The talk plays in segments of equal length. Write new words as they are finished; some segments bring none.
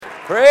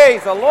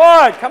Praise the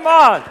Lord. Come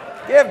on.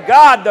 Give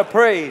God the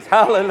praise.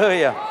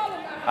 Hallelujah.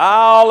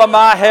 All of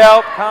my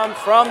help comes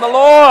from the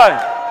Lord.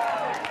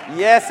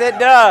 Yes, it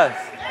does.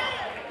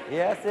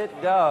 Yes, it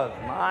does.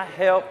 My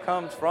help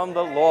comes from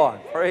the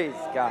Lord. Praise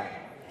God.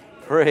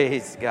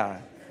 Praise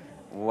God.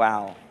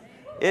 Wow.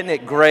 Isn't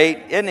it great?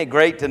 Isn't it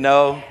great to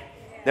know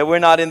that we're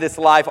not in this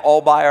life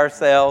all by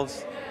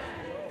ourselves?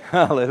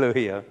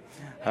 Hallelujah.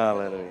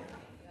 Hallelujah.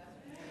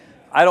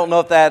 I don't know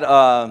if that,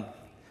 I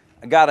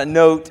got a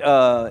note,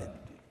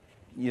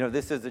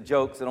 this is a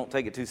joke, so don't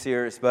take it too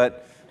serious,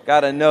 but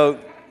got a note,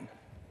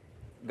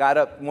 got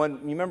up one,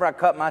 you remember I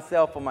cut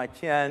myself on my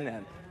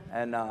chin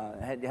and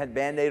had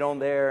Band-Aid on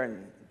there,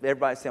 and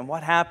everybody saying,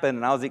 what happened?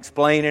 And I was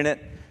explaining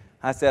it.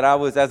 I said,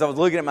 as I was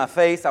looking at my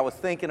face, I was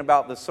thinking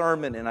about the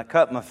sermon, and I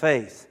cut my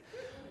face.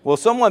 Well,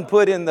 someone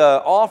put in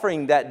the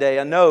offering that day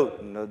a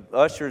note, and the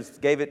ushers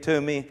gave it to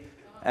me,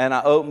 and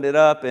I opened it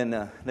up,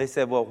 and they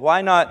said, well,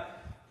 why not,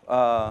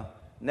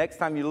 next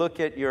time you look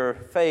at your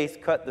face,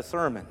 cut the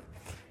sermon.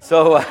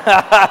 So,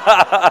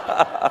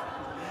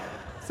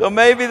 so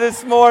maybe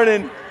this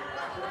morning,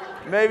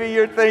 maybe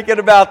you're thinking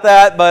about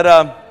that, but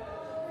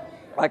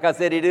like I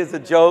said, it is a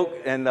joke,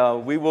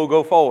 and we will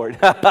go forward.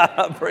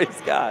 Praise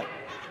God.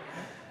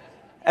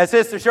 As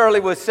Sister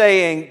Shirley was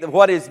saying,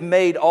 what has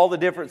made all the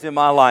difference in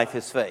my life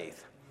is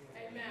faith.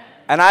 Amen.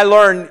 And I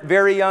learned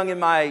very young in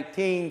my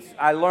teens,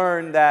 I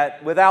learned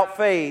that without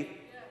faith,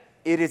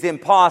 it is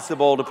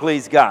impossible to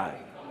please God.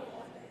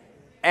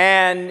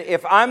 And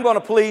if I'm going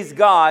to please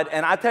God,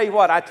 and I tell you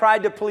what, I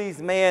tried to please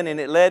man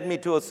and it led me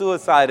to a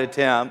suicide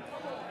attempt.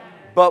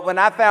 But when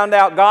I found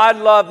out God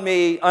loved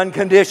me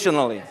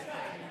unconditionally,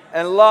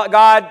 and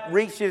God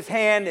reached His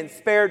hand and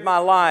spared my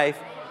life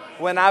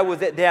when I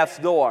was at death's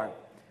door.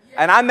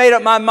 And I made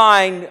up my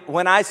mind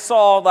when I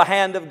saw the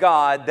hand of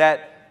God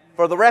that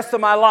for the rest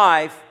of my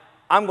life,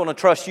 I'm going to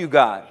trust you,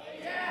 God.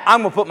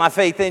 I'm going to put my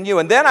faith in you.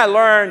 And then I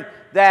learned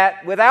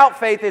that without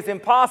faith it's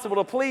impossible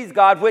to please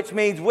God, which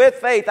means with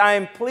faith I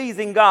am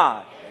pleasing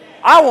God.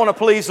 I want to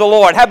please the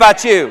Lord. How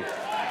about you?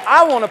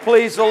 I want to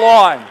please the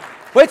Lord,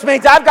 which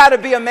means I've got to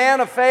be a man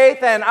of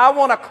faith, and I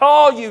want to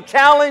call you,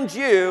 challenge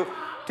you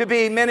to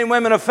be men and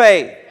women of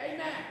faith.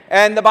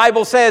 And the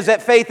Bible says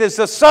that faith is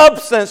the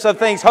substance of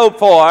things hoped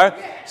for.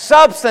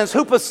 Substance,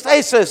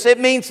 hypostasis,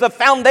 it means the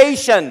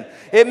foundation.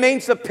 It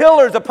means the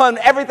pillars upon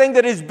everything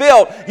that is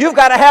built. You've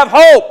got to have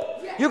hope.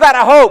 You got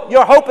to hope.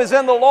 Your hope is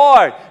in the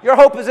Lord. Your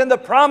hope is in the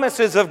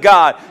promises of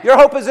God. Your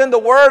hope is in the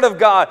Word of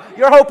God.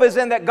 Your hope is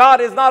in that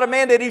God is not a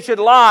man that He should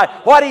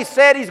lie. What He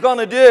said He's going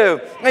to do.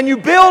 And you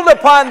build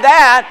upon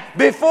that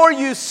before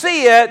you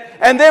see it.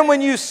 And then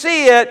when you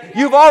see it,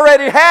 you've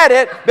already had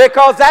it,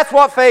 because that's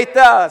what faith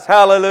does.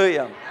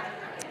 Hallelujah.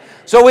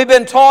 So we've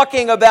been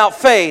talking about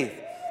faith.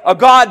 A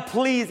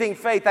God-pleasing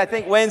faith. I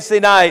think Wednesday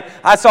night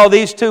I saw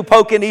these two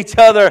poking each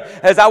other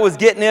as I was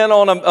getting in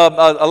on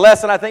a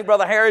lesson. I think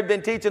Brother Harry had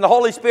been teaching. The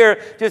Holy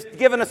Spirit just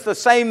giving us the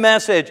same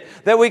message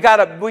that we got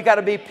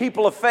to be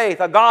people of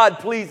faith, a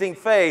God-pleasing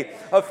faith,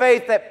 a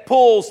faith that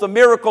pulls the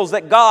miracles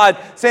that God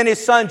sent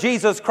His Son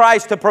Jesus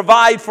Christ to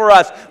provide for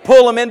us,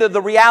 pull them into the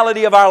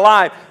reality of our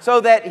life, so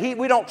that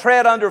we don't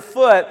tread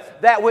underfoot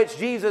that which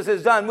Jesus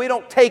has done. We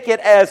don't take it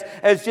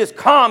as just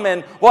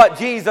common what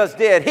Jesus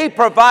did. He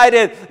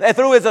provided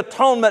through His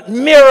atonement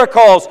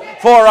miracles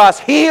for us,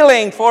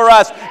 healing for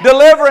us,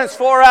 deliverance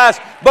for us.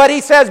 But He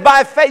says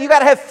by faith, you got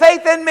to have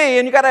faith in me,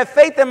 and you got to have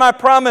faith in my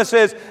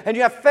promises, and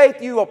you have faith,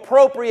 you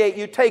appropriate,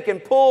 you take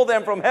and pull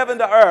them from heaven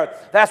to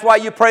earth. That's why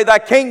you pray, thy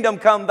kingdom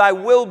come, thy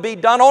will be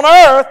done on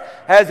earth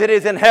as it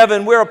is in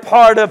heaven. We're a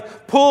part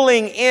of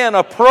pulling in,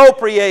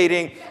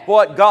 appropriating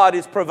what God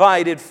has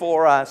provided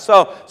for us.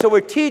 So we're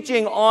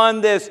teaching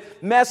on this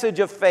message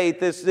of faith,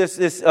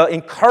 this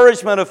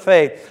encouragement of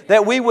faith,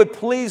 that we would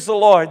please the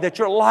Lord, that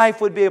your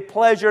life would be a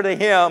pleasure to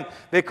Him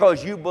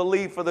because you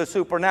believe for the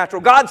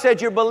supernatural. God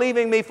said you're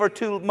believing me for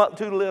too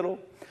little.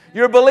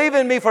 You're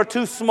believing me for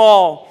too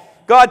small.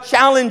 God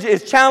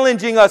is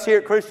challenging us here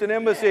at Christian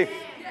Embassy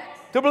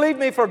to believe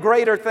me for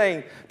greater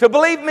things, to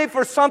believe me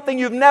for something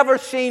you've never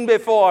seen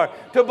before,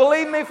 to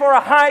believe me for a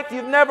height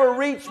you've never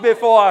reached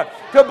before,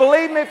 to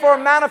believe me for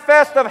a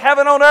manifest of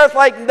heaven on earth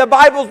like the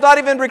Bible's not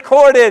even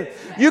recorded.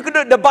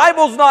 The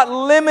Bible's not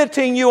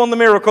limiting you on the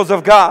miracles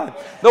of God.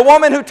 The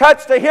woman who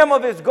touched the hem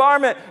of His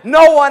garment,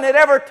 no one had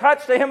ever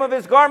touched the hem of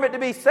His garment to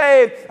be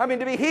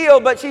to be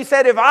healed, but she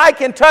said, if I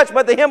can touch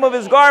but the hem of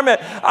His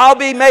garment, I'll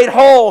be made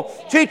whole.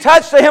 She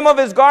touched the hem of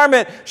His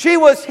garment, she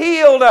was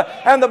healed,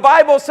 and the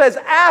Bible says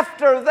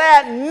after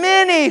that,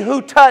 many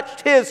who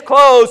touched His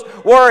clothes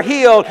were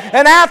healed.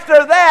 And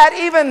after that,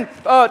 even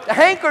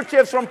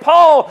handkerchiefs from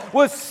Paul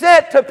was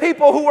sent to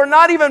people who were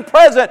not even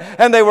present,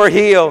 and they were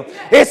healed.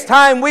 It's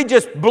time we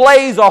just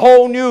blaze a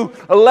whole new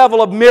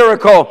level of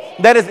miracle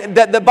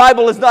that the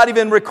Bible is not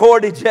even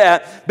recorded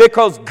yet,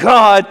 because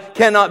God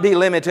cannot be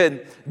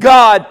limited.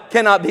 God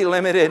cannot be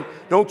limited.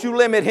 Don't you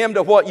limit Him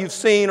to what you've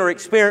seen or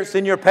experienced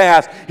in your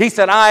past. He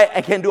said,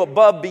 I can do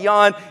above,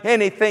 beyond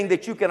anything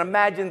that you can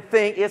imagine,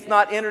 think. It's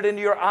not entered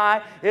into your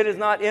eye. It is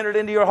not entered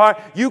into your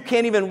heart. You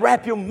can't even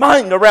wrap your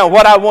mind around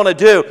what I want to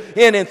do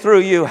in and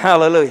through you.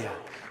 Hallelujah.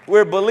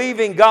 We're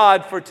believing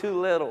God for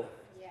too little.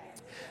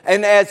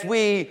 And as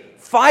we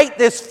fight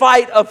this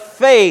fight of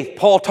faith,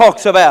 Paul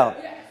talks about,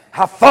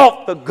 I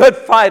fought the good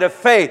fight of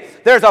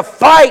faith. There's a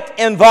fight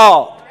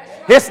involved.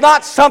 It's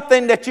not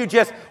something that you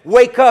just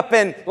wake up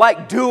and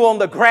like dew on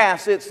the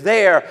grass. It's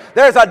there.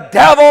 There's a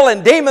devil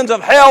and demons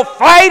of hell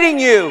fighting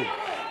you,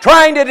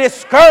 trying to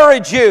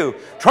discourage you,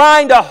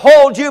 trying to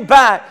hold you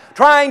back,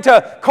 trying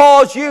to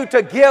cause you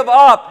to give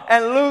up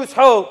and lose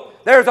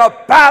hope. There's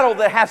a battle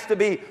that has to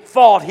be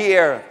fought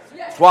here.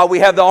 That's why we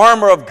have the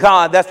armor of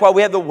God. That's why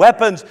we have the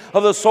weapons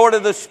of the sword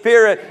of the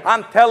Spirit.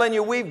 I'm telling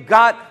you, we've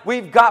got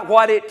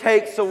what it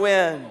takes to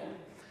win.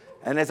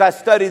 And as I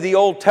studied the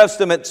Old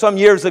Testament, some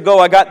years ago,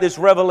 I got this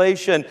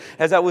revelation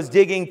as I was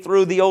digging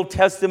through the Old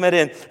Testament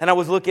and I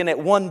was looking at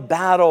one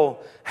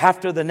battle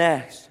after the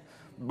next.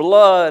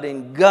 Blood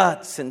and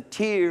guts and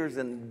tears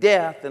and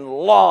death and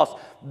loss.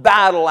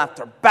 Battle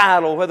after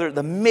battle, whether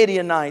the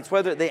Midianites,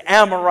 whether the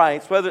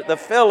Amorites, whether the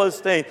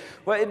Philistines,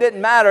 well, it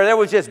didn't matter. There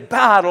was just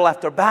battle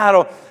after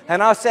battle.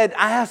 And I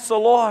asked the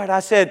Lord,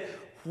 I said,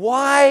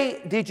 why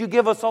did you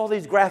give us all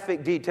these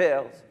graphic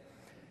details?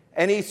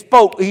 And he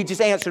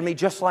just answered me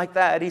just like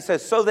that. He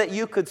says, so that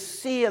you could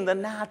see in the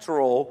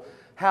natural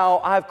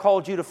how I've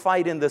called you to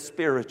fight in the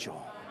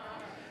spiritual.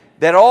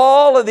 That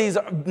all of these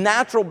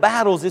natural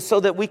battles is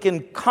so that we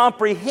can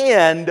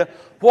comprehend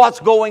what's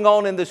going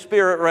on in the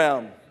spirit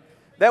realm.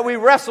 That we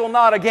wrestle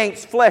not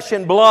against flesh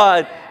and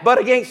blood, but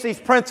against these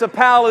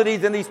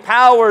principalities and these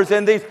powers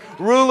and these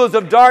rulers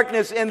of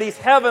darkness in these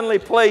heavenly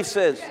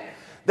places.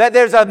 That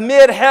there's a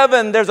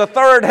mid-heaven, there's a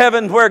third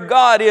heaven where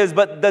God is,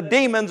 but the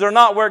demons are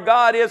not where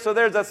God is. So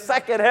there's a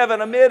second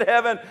heaven, a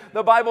mid-heaven.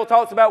 The Bible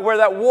talks about where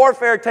that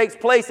warfare takes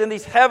place in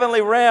these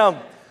heavenly realms.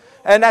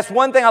 And that's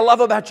one thing I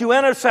love about you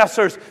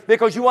intercessors,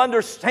 because you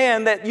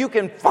understand that you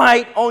can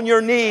fight on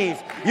your knees.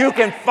 You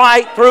can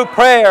fight through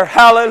prayer.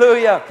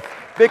 Hallelujah.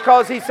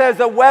 Because he says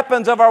the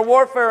weapons of our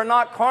warfare are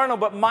not carnal,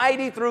 but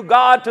mighty through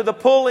God to the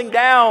pulling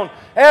down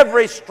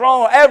every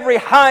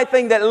high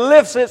thing that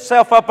lifts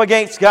itself up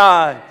against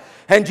God.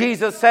 And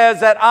Jesus says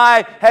that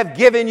I have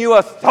given you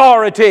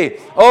authority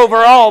over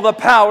all the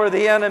power of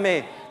the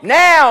enemy.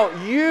 Now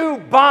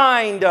you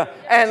bind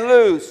and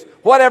loose.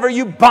 Whatever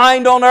you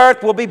bind on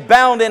earth will be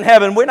bound in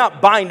heaven. We're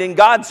not binding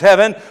God's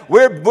heaven.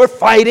 We're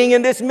fighting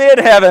in this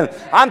mid-heaven.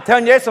 I'm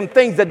telling you, there's some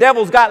things the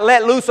devil's got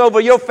let loose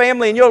over your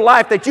family and your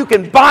life that you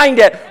can bind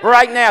it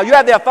right now. You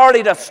have the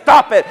authority to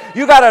stop it.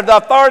 You got the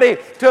authority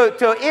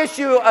to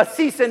issue a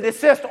cease and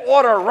desist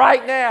order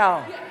right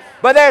now.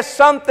 But there's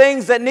some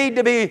things that need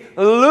to be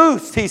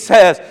loosed, he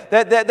says,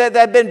 that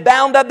have been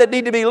bound up that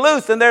need to be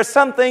loosed. And there's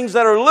some things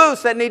that are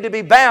loose that need to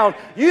be bound.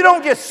 You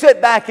don't just sit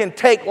back and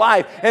take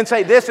life and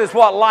say, this is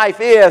what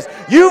life is.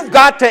 You've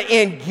got to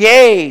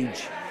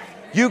engage.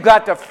 You've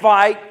got to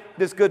fight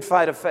this good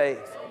fight of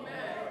faith.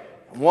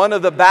 One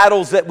of the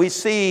battles that we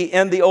see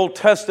in the Old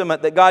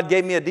Testament that God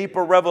gave me a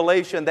deeper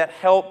revelation that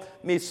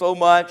helped me so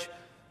much.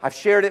 I've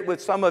shared it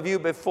with some of you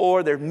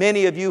before. There are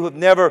many of you who have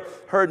never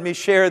heard me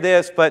share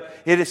this, but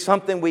it is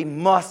something we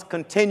must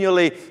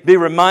continually be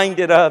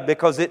reminded of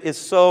because it is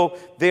so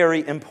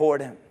very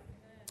important.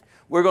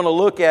 We're going to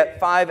look at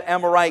 5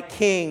 Amorite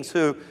kings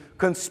who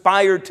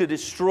conspired to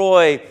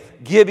destroy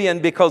Gibeon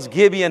because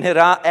Gibeon had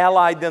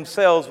allied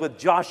themselves with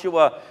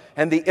Joshua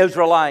and the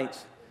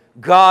Israelites.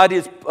 God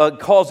is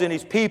causing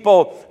His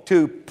people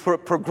to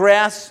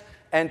progress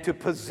and to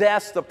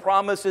possess the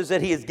promises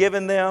that He has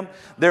given them.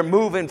 They're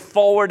moving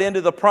forward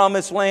into the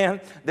promised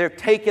land. They're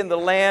taking the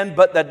land,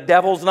 but the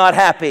devil's not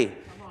happy.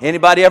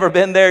 Anybody ever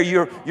been there?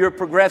 You're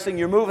progressing,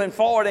 you're moving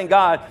forward in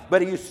God,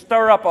 but you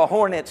stir up a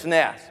hornet's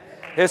nest.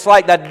 It's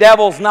like the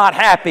devil's not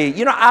happy.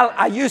 You know,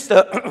 I used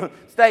to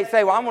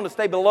say, well, I want to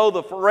stay below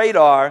the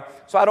radar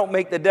so I don't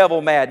make the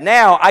devil mad.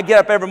 Now, I get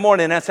up every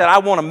morning and I said, I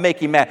want to make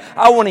him mad.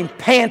 I want him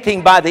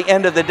panting by the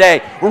end of the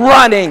day,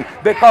 running,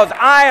 because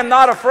I am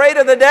not afraid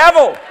of the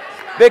devil.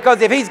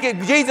 Because if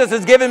Jesus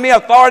has given me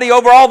authority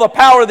over all the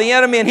power of the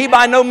enemy, and He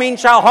by no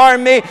means shall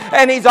harm me,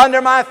 and He's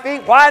under my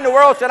feet, why in the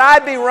world should I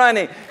be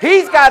running?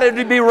 He's got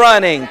to be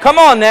running. Come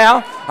on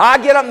now. I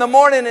get up in the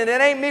morning and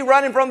it ain't me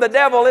running from the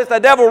devil. It's the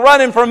devil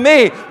running from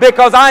me,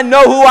 because I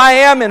know who I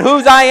am and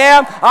whose I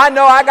am. I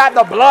know I got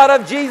the blood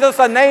of Jesus,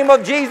 the name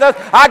of Jesus.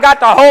 I got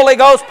the Holy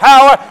Ghost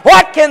power.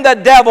 What can the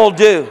devil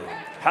do?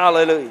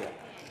 Hallelujah.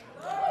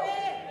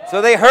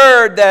 So they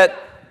heard that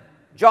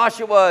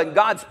Joshua and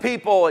God's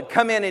people had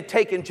come in and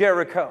taken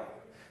Jericho.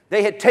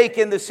 They had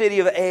taken the city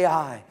of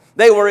Ai.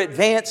 They were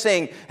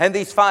advancing, and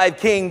these 5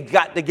 kings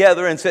got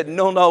together and said,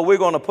 no, we're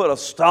going to put a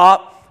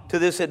stop to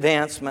this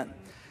advancement.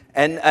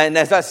 And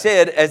as I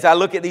said, as I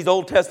look at these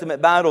Old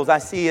Testament battles, I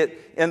see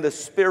it in the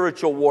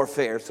spiritual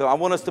warfare. So I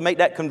want us to make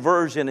that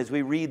conversion as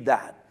we read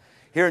that.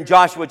 Here in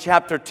Joshua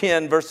chapter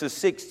 10, verses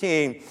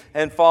 16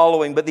 and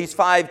following. But these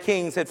 5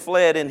 kings had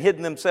fled and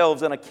hidden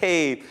themselves in a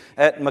cave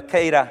at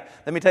Makkedah.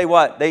 Let me tell you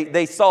what,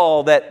 they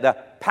saw that the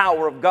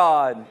power of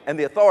God and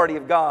the authority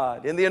of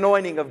God and the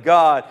anointing of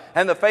God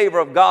and the favor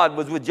of God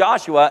was with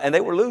Joshua, and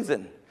they were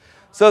losing.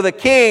 So the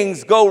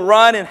kings go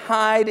run and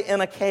hide in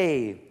a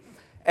cave.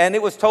 And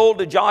it was told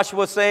to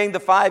Joshua, saying, the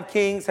 5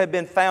 kings have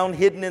been found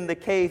hidden in the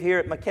cave here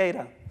at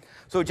Makkedah.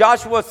 So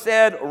Joshua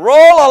said, roll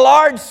a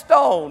large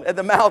stone at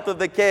the mouth of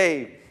the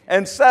cave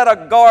and set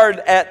a guard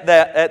at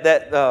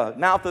that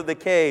mouth of the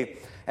cave.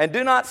 And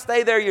do not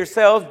stay there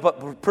yourselves,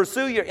 but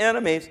pursue your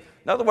enemies.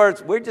 In other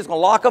words, we're just going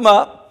to lock them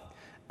up,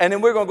 and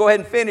then we're going to go ahead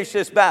and finish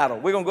this battle.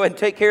 We're going to go ahead and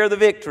take care of the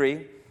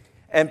victory,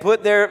 and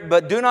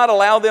but do not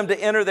allow them to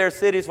enter their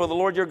cities, for the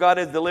Lord your God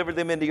has delivered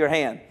them into your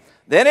hand.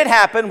 Then it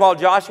happened while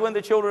Joshua and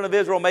the children of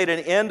Israel made an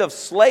end of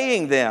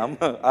slaying them.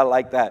 I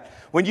like that.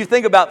 When you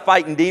think about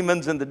fighting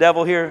demons and the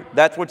devil here,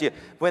 that's what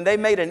when they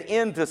made an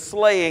end to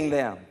slaying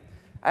them.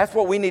 That's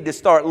what we need to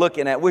start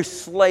looking at. We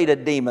slay the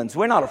demons.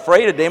 We're not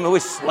afraid of demons. We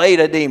slay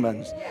the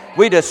demons.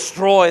 We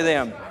destroy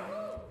them.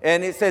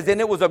 And it says, and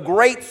it was a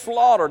great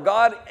slaughter.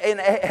 God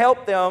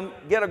helped them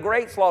get a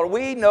great slaughter.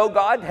 We know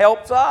God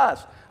helps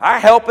us. Our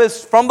help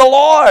is from the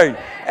Lord.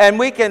 And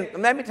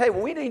let me tell you,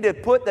 we need to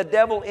put the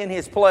devil in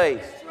his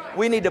place.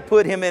 We need to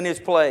put him in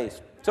his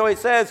place. So it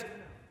says,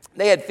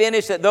 they had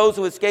finished, that those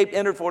who escaped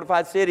entered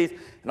fortified cities,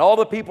 and all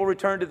the people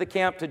returned to the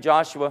camp to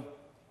Joshua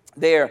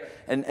there.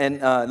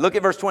 And look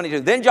at verse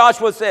 22. Then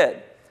Joshua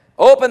said,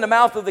 open the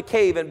mouth of the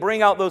cave and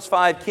bring out those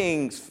 5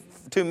 kings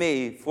to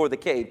me for the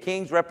cave.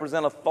 Kings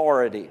represent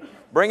authority.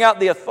 Bring out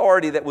the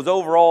authority that was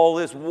over all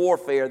this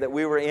warfare that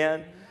we were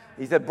in.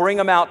 He said, bring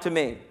them out to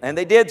me. And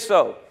they did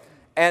so,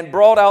 and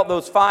brought out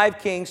those 5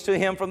 kings to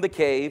him from the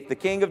cave, the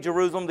king of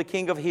Jerusalem, the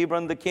king of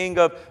Hebron, the king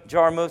of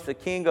Jarmuth, the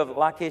king of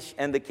Lachish,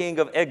 and the king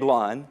of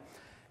Eglon.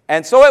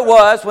 And so it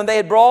was, when they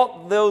had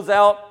brought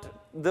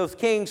those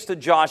kings to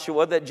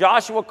Joshua, that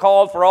Joshua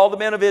called for all the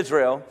men of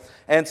Israel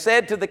and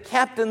said to the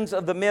captains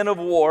of the men of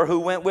war who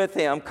went with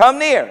him, come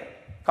near,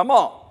 come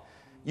on.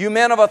 You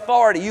men of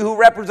authority, you who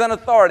represent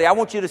authority, I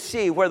want you to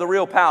see where the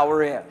real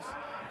power is.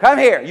 Come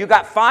here. You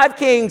got 5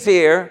 kings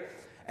here.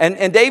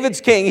 And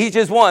David's king, he's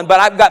just one. But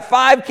I've got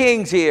 5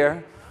 kings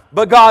here,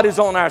 but God is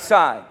on our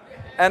side.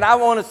 And I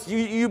want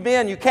you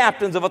men, you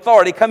captains of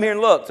authority, come here and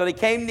look. So they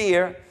came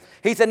near.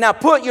 He said, now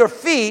put your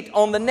feet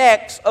on the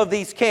necks of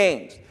these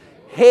kings.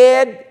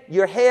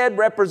 Your head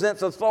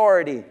represents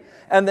authority.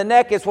 And the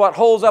neck is what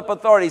holds up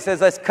authority. He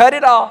says, let's cut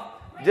it off.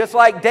 Just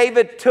like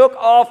David took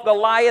off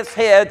Goliath's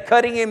head,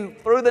 cutting him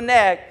through the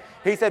neck.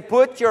 He said,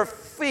 put your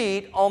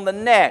feet on the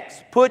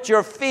necks. Put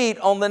your feet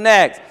on the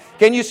necks.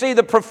 Can you see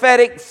the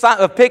prophetic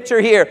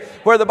picture here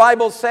where the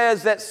Bible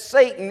says that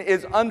Satan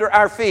is under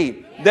our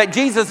feet? That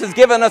Jesus has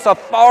given us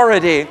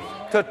authority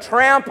to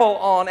trample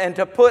on and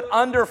to put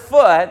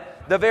underfoot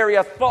the very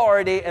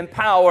authority and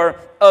power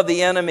of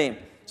the enemy.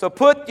 So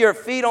put your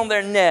feet on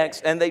their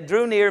necks. And they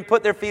drew near and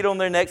put their feet on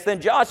their necks.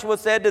 Then Joshua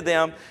said to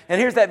them,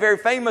 and here's that very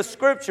famous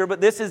scripture,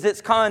 but this is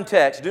its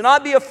context. Do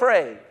not be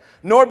afraid,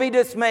 nor be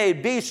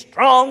dismayed. Be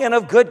strong and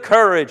of good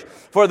courage,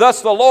 for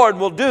thus the Lord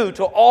will do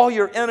to all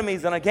your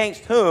enemies and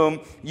against whom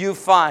you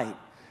fight.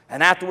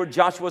 And afterward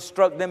Joshua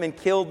struck them and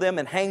killed them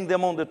and hanged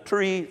them on the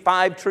tree,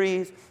 5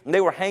 trees. And they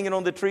were hanging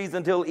on the trees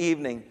until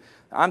evening.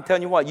 I'm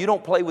telling you what, you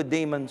don't play with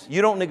demons.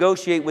 You don't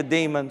negotiate with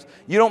demons.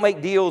 You don't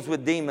make deals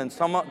with demons.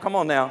 Come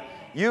on now.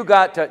 You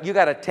got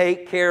to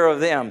take care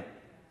of them.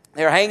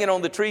 They were hanging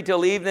on the tree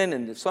till evening,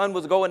 and the sun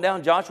was going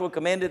down. Joshua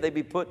commanded they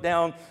be put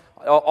down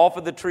off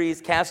of the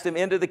trees, cast them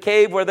into the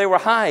cave where they were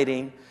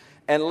hiding,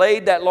 and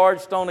laid that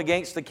large stone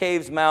against the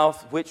cave's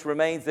mouth, which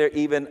remains there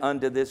even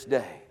unto this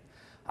day.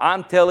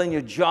 I'm telling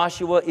you,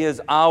 Joshua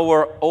is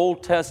our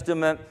Old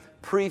Testament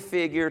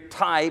prefigure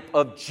type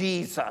of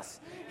Jesus.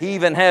 He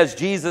even has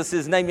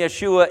Jesus' name,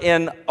 Yeshua,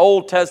 in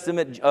Old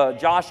Testament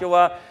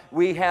Joshua.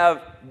 We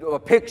have a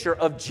picture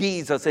of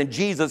Jesus, and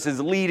Jesus is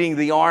leading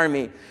the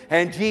army,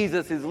 and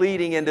Jesus is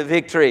leading into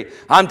victory.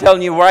 I'm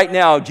telling you right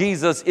now,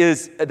 Jesus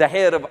is the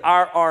head of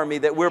our army,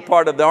 that we're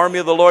part of the army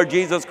of the Lord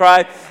Jesus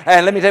Christ.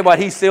 And let me tell you what,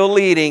 he's still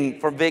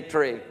leading for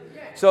victory.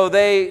 So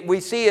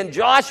we see in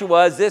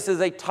Joshua, as this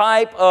is a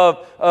type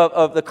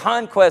of the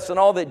conquest and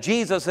all that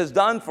Jesus has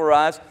done for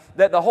us,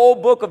 that the whole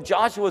book of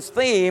Joshua's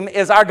theme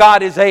is our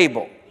God is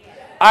able.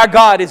 Our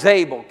God is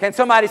able. Can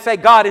somebody say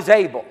God is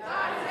able?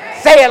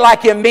 Say it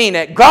like you mean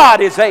it.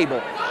 God is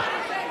able.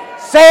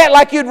 Say it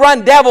like you'd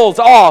run devils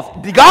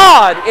off.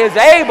 God is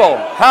able.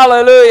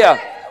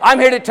 Hallelujah. I'm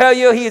here to tell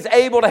you He is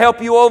able to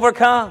help you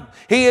overcome.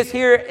 He is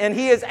here and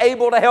He is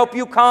able to help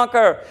you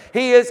conquer.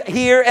 He is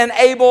here and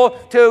able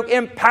to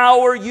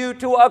empower you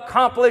to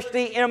accomplish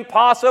the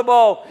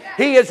impossible.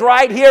 He is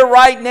right here,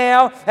 right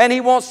now, and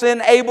He wants to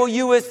enable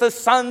you as the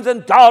sons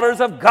and daughters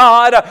of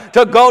God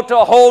to go to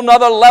a whole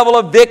nother level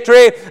of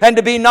victory and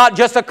to be not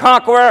just a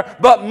conqueror,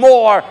 but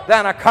more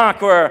than a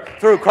conqueror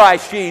through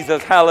Christ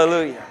Jesus.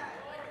 Hallelujah.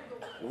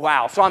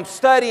 Wow. So I'm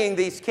studying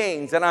these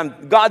kings,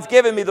 and God's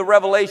given me the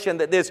revelation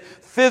that this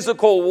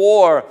physical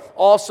war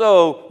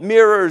also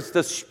mirrors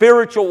the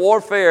spiritual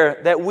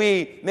warfare that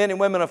we, men and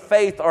women of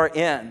faith, are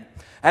in.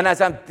 And I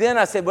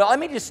said, well, let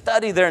me just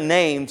study their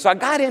names. So I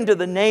got into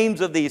the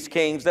names of these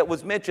kings that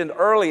was mentioned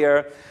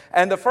earlier.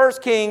 And the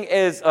first king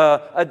is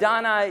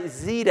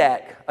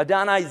Adonizedek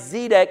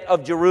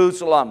of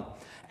Jerusalem.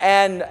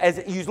 And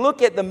as you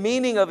look at the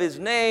meaning of his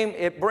name,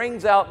 it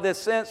brings out this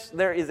sense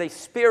there is a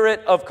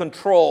spirit of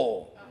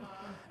control.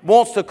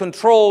 Wants to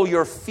control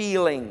your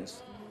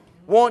feelings.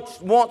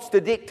 Wants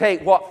to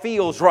dictate what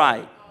feels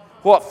right.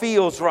 What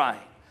feels right.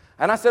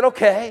 And I said,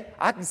 okay,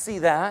 I can see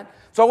that.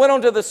 So I went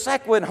on to the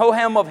second,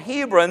 Hoham of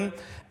Hebron,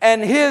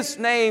 and his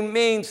name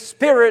means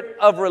spirit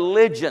of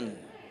religion.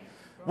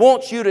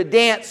 Wants you to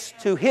dance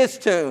to his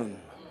tune.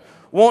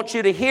 Wants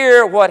you to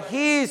hear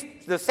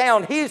the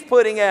sound he's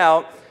putting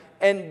out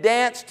and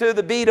dance to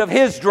the beat of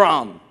his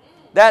drum.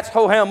 That's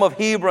Hoham of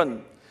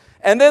Hebron.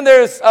 And then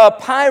there's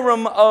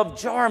Piram of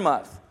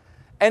Jarmuth.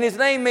 And his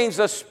name means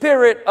a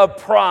spirit of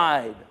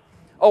pride.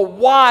 A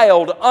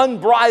wild,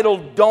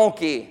 unbridled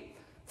donkey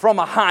from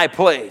a high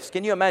place.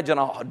 Can you imagine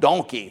a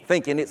donkey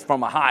thinking it's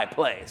from a high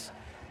place?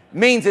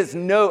 Means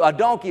a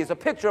donkey is a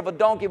picture of a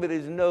donkey with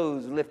his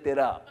nose lifted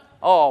up.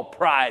 All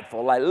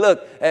prideful, like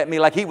look at me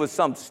like he was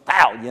some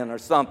stallion or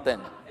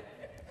something.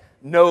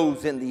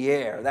 Nose in the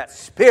air, that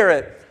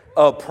spirit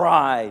of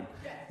pride.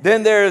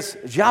 Then there's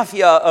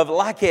Japhia of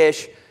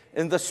Lachish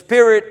in the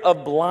spirit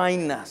of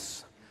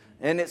blindness.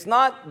 And it's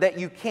not that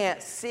you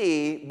can't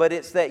see, but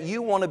it's that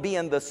you want to be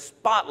in the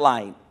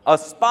spotlight. A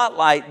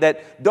spotlight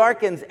that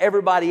darkens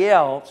everybody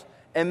else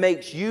and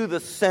makes you the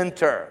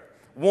center.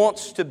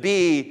 Wants to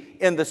be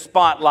in the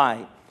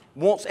spotlight.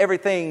 Wants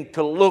everything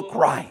to look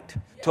right.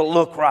 To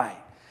look right.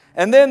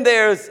 And then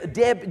there's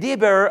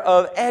Deber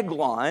of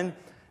Eglon,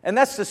 and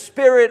that's the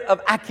spirit of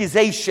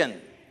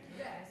accusation.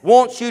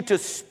 Wants you to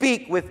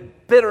speak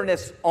with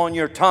bitterness on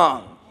your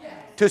tongue.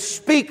 To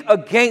speak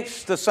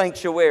against the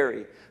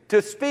sanctuary.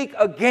 To speak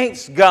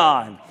against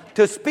God.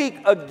 To speak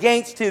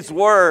against His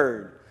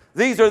Word.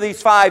 These are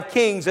these 5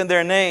 kings and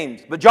their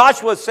names. But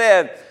Joshua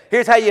said,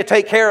 here's how you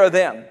take care of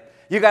them.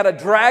 You got to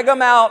drag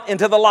them out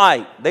into the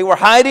light. They were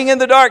hiding in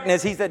the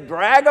darkness. He said,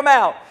 drag them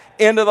out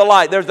into the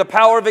light. There's the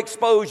power of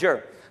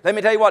exposure. Let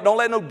me tell you what, don't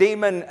let no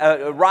demon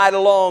ride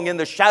along in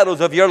the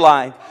shadows of your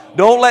life.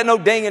 Don't let no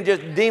demon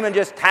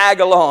just tag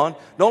along.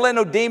 Don't let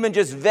no demon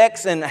just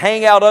vex and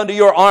hang out under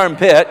your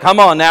armpit. Come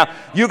on now.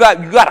 You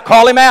got to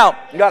call him out.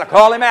 You got to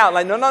call him out.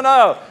 Like,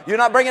 no. You're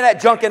not bringing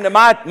that junk into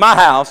my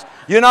house.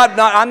 I'm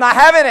not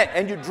having it.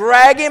 And you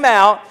drag him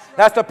out.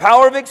 That's the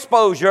power of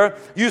exposure.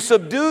 You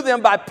subdue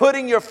them by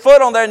putting your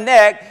foot on their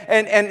neck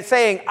and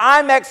saying,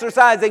 I'm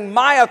exercising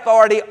my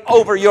authority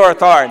over your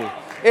authority.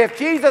 If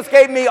Jesus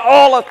gave me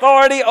all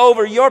authority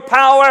over your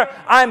power,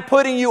 I'm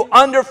putting you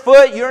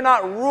underfoot. You're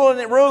not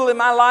ruling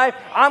my life.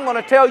 I'm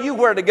going to tell you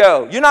where to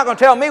go. You're not going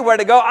to tell me where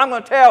to go. I'm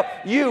going to tell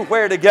you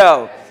where to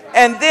go.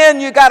 And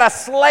then you got to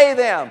slay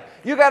them.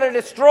 You got to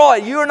destroy.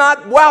 You're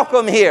not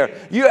welcome here.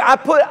 I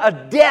put a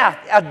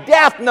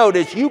death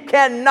notice. You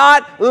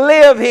cannot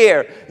live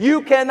here.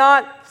 You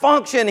cannot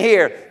function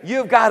here.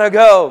 You've got to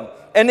go.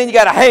 And then you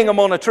got to hang them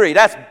on a tree.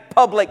 That's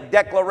public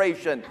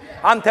declaration.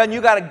 I'm telling you,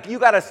 you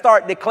got to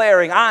start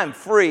declaring, I'm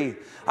free.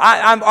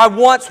 I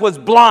once was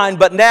blind,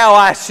 but now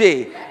I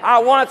see. I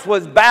once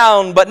was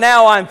bound, but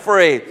now I'm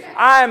free.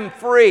 I'm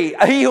free.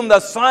 He whom the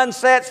Son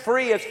sets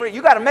free is free.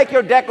 You got to make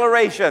your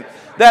declaration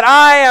that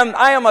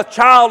I am a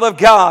child of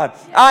God.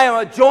 I am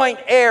a joint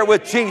heir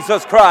with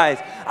Jesus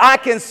Christ. I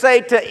can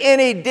say to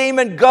any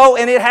demon, go,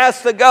 and it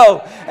has to go.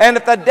 And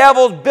if the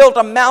devil's built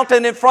a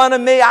mountain in front of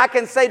me, I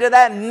can say to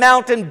that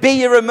mountain, be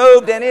ye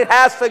removed, and it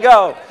has to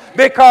go.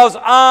 Because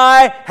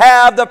I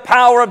have the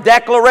power of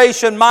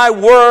declaration. My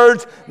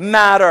words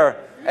matter.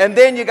 And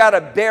then you got to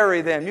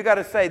bury them. You got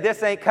to say,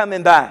 this ain't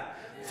coming back.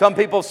 Some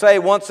people say,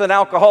 once an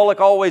alcoholic,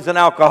 always an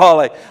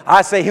alcoholic.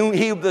 I say,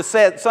 he who the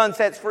Son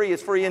sets free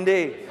is free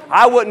indeed.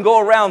 I wouldn't go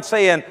around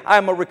saying,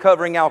 I'm a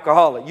recovering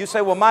alcoholic. You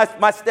say, well,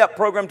 my step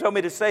program told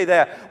me to say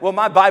that. Well,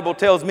 my Bible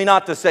tells me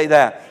not to say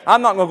that.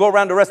 I'm not going to go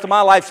around the rest of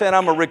my life saying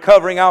I'm a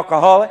recovering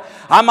alcoholic.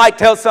 I might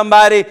tell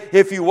somebody,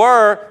 if you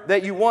were,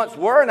 that you once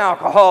were an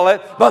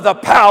alcoholic, but the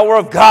power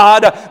of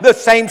God, the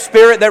same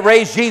Spirit that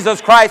raised Jesus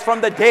Christ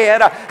from the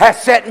dead,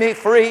 has set me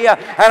free, and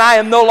I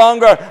am no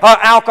longer an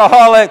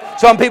alcoholic.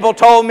 Some people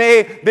told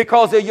me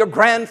because of your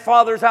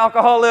grandfather's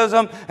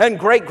alcoholism and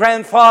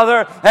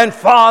great-grandfather and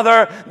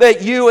father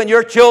that you and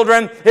your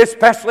children,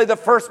 especially the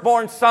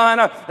firstborn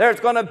son, there's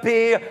going to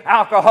be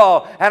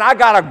alcohol. And I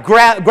got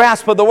a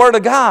grasp of the Word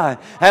of God.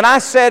 And I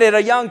said at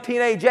a young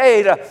teenage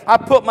age, I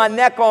put my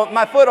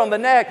foot on the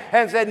neck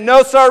and said,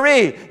 no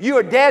sirree, you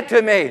are dead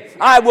to me.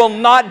 I will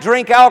not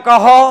drink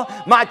alcohol.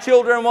 My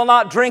children will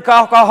not drink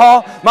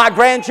alcohol. My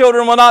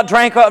grandchildren will not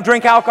drink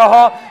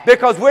alcohol,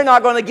 because we're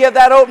not going to give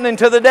that opening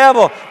to the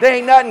devil. There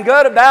ain't nothing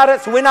good about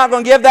it, so we're not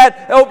going to give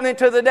that opening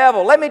to the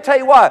devil. Let me tell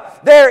you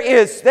what, there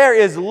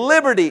is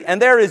liberty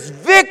and there is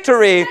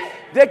victory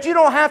that you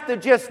don't have to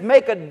just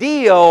make a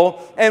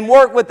deal and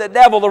work with the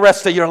devil the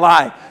rest of your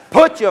life.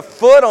 Put your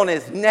foot on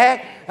his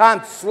neck,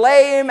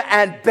 slay him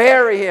and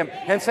bury him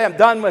and say, I'm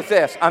done with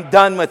this. I'm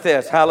done with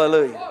this.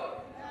 Hallelujah.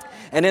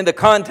 And in the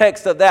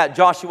context of that,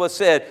 Joshua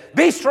said,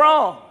 be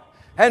strong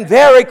and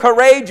very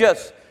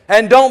courageous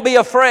and don't be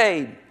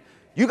afraid.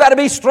 You got to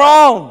be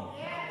strong.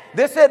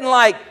 This isn't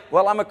like,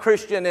 well, I'm a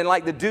Christian and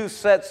like the dew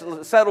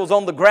settles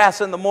on the grass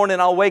in the morning,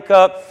 I'll wake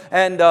up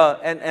and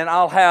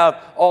I'll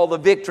have all the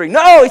victory.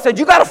 No, he said,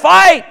 you got to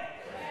fight.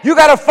 You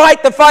got to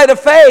fight the fight of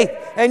faith.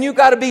 And you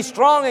got to be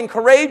strong and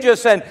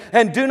courageous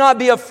and do not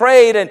be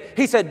afraid. And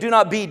he said, do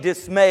not be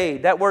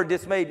dismayed. That word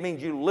dismayed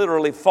means you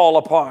literally fall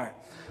apart.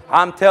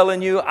 I'm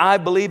telling you, I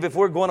believe if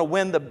we're going to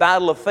win the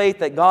battle of faith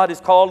that God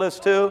has called us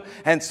to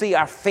and see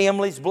our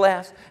families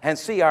blessed and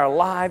see our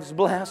lives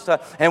blessed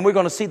and we're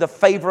going to see the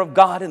favor of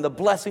God and the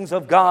blessings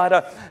of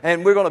God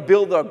and we're going to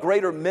build a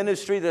greater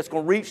ministry that's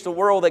going to reach the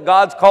world that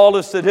God's called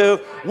us to do,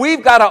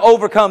 we've got to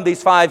overcome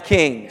these 5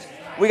 kings.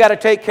 We got to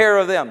take care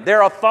of them.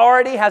 Their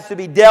authority has to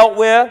be dealt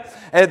with.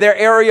 And their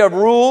area of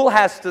rule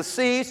has to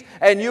cease.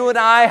 And you and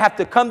I have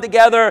to come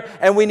together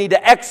and we need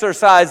to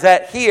exercise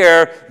that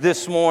here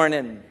this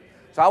morning.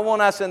 So I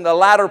want us in the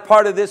latter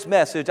part of this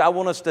message, I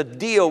want us to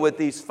deal with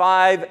these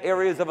 5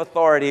 areas of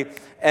authority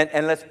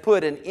and let's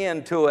put an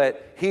end to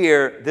it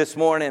here this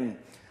morning.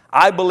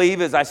 I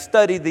believe as I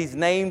study these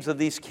names of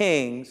these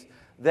kings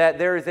that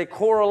there is a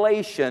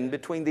correlation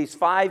between these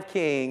 5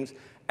 kings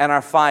and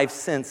our 5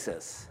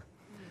 senses.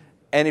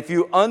 And if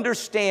you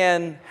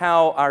understand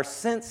how our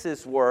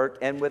senses work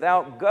and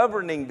without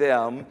governing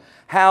them,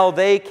 how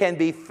they can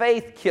be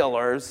faith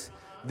killers,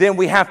 then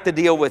we have to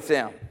deal with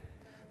them.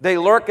 They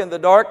lurk in the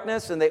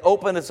darkness and they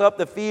open us up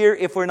to fear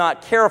if we're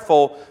not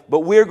careful,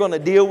 but we're going to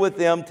deal with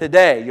them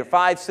today. Your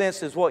 5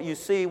 senses, what you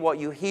see, what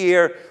you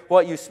hear,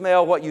 what you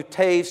smell, what you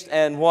taste,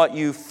 and what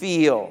you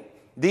feel.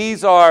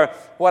 These are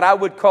what I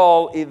would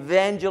call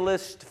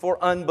evangelists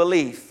for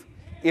unbelief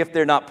if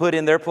they're not put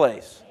in their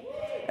place.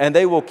 And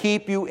they will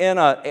keep you in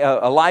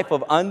a life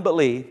of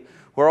unbelief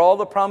where all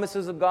the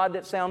promises of God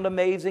that sound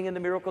amazing and the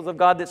miracles of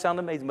God that sound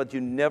amazing, but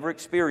you never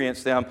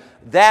experience them.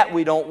 That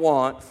we don't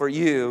want for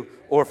you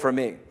or for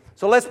me.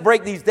 So let's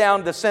break these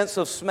down. The sense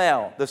of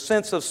smell. The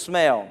sense of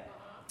smell.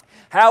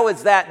 How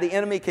is that the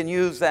enemy can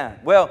use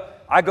that? Well,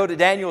 I go to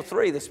Daniel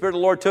 3. The Spirit of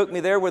the Lord took me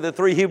there with the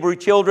 3 Hebrew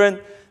children.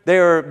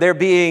 They're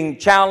being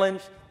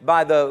challenged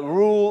by the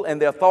rule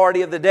and the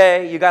authority of the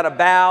day. You got to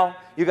bow.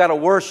 You got to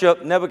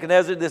worship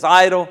Nebuchadnezzar, this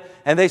idol.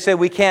 And they said,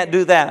 we can't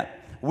do that.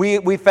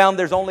 We found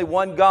there's only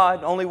one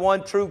God, only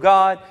one true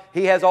God.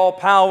 He has all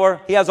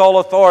power. He has all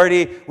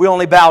authority. We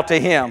only bow to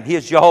Him. He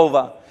is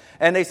Jehovah.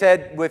 And they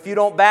said, well, if you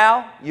don't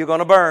bow, you're going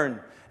to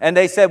burn. And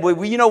they said,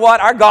 well, you know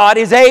what? Our God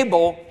is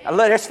able.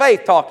 There's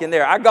faith talking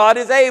there. Our God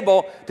is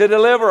able to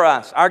deliver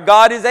us. Our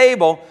God is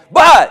able.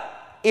 But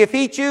if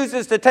He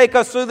chooses to take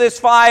us through this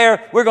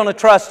fire, we're going to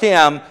trust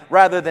Him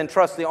rather than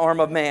trust the arm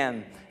of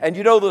man. And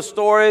you know the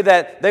story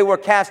that they were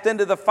cast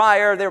into the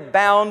fire. They're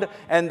bound,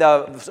 and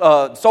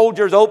the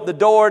soldiers opened the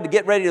door to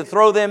get ready to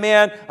throw them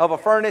in of a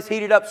furnace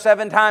heated up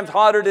 7 times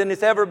hotter than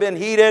it's ever been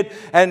heated.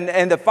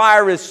 And the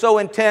fire is so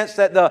intense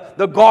that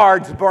the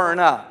guards burn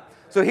up.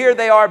 So here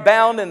they are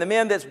bound, and the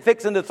men that's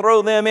fixing to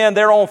throw them in,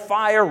 they're on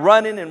fire,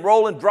 running and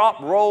rolling. Drop,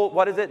 roll.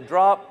 What is it?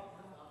 Drop.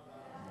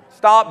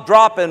 Stop,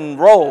 drop, and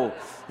roll.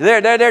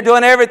 They're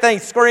doing everything,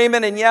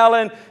 screaming and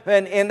yelling.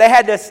 And they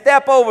had to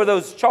step over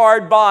those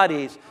charred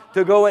bodies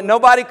to go in.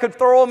 Nobody could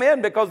throw them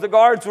in because the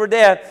guards were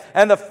dead.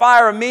 And the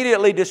fire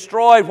immediately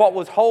destroyed what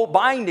was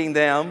binding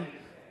them.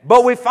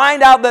 But we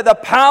find out that the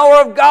power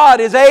of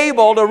God is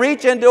able to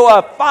reach into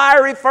a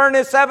fiery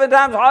furnace 7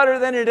 times hotter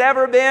than it had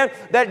ever been,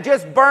 that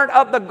just burnt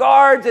up the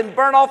guards and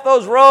burnt off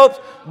those ropes,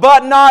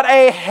 but not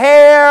a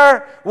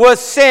hair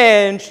was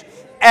singed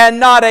and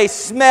not a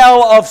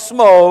smell of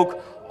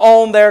smoke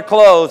on their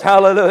clothes.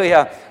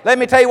 Hallelujah. Let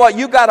me tell you what,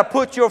 you got to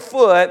put your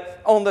foot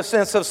on the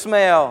sense of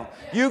smell.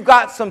 You've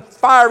got some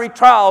fiery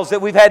trials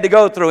that we've had to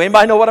go through.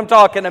 Anybody know what I'm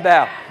talking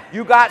about?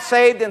 You got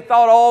saved and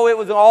thought, oh, it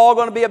was all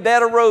going to be a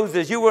bed of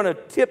roses. You were going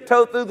to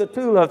tiptoe through the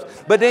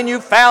tulips. But then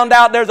you found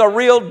out there's a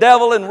real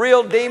devil and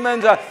real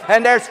demons.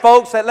 And there's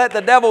folks that let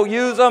the devil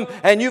use them.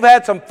 And you've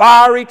had some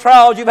fiery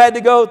trials you've had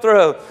to go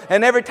through.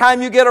 And every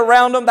time you get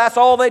around them, that's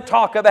all they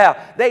talk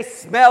about. They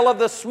smell of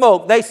the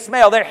smoke. They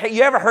smell.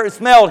 You ever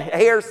smelled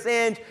hair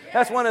singe?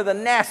 That's one of the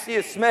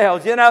nastiest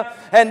smells, you know.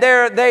 And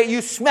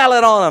you smell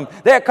it on them.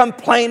 They're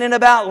complaining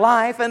about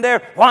life and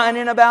they're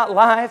whining about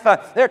life.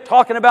 They're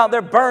talking about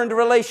their burned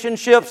relationships.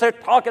 They're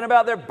talking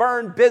about their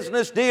burned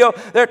business deal.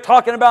 They're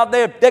talking about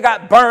they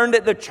got burned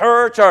at the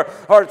church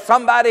or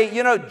somebody,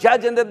 you know,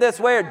 judging them this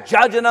way or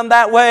judging them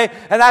that way.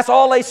 And that's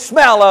all they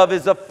smell of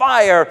is the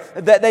fire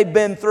that they've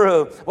been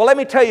through. Well, let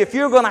me tell you, if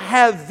you're going to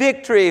have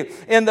victory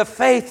in the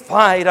faith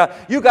fight,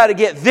 you got to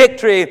get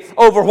victory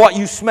over what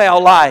you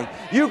smell like.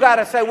 You got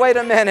to say, wait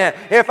a minute,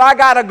 if I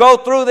got to go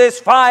through this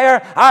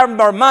fire, I'm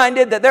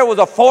reminded that there was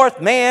a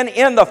fourth man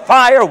in the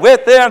fire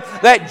with them,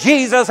 that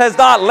Jesus has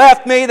not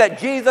left me, that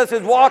Jesus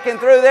is walking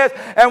through this,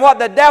 and what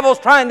the devil's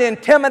trying to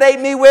intimidate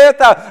me with,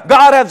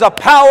 God has a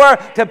power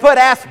to put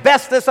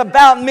asbestos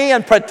about me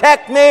and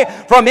protect me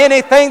from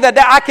anything, that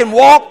I can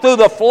walk through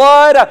the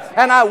flood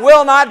and I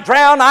will not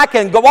drown. I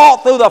can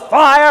walk through the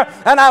fire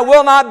and I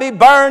will not be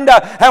burned.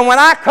 And when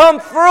I come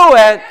through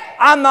it,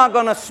 I'm not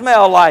going to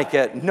smell like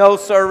it. No,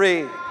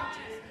 sirree.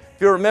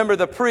 If you remember,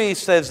 the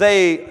priests, as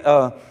they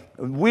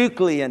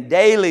weekly and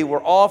daily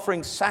were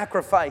offering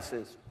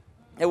sacrifices,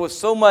 there was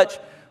so much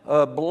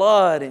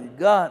blood and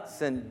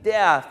guts and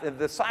death of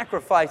the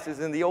sacrifices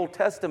in the Old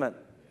Testament.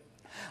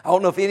 I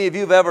don't know if any of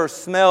you have ever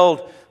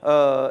smelled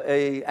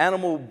a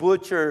animal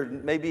butcher,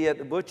 maybe at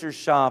the butcher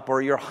shop,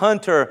 or your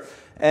hunter,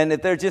 and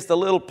if there's just a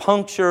little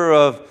puncture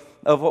of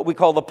what we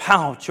call the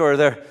pouch or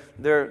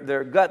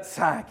their gut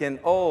sac, and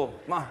oh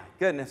my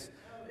goodness,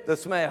 the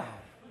smell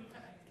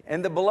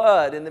and the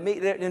blood and the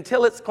meat,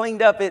 until it's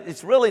cleaned up,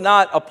 it's really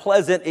not a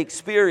pleasant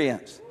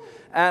experience.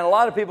 And a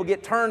lot of people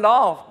get turned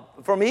off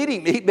from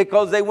eating meat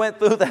because they went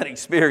through that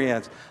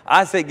experience.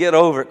 I say get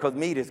over it, because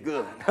meat is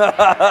good.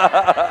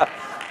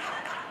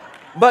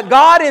 But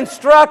God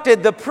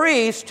instructed the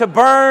priests to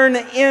burn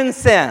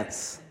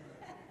incense.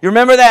 You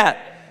remember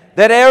that?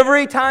 That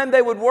every time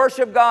they would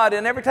worship God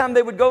and every time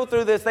they would go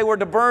through this, they were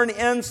to burn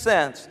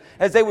incense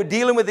as they were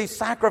dealing with these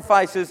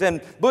sacrifices and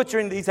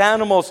butchering these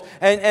animals.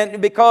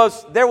 And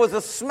because there was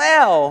a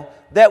smell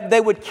that they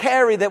would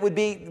carry that would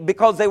be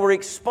because they were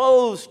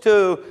exposed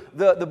to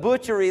the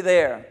butchery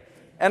there.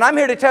 And I'm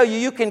here to tell you,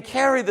 you can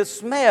carry the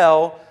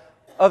smell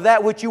of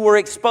that which you were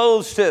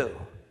exposed to.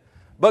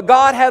 But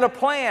God had a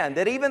plan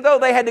that even though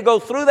they had to go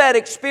through that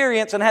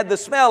experience and had the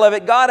smell of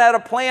it, God had a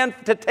plan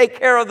to take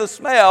care of the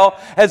smell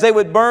as they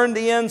would burn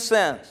the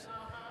incense.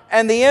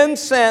 And the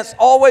incense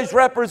always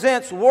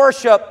represents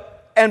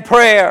worship and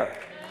prayer.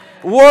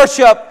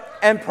 Worship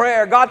and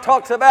prayer. God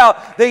talks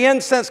about the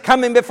incense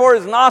coming before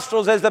His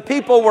nostrils as the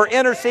people were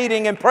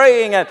interceding and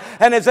praying, and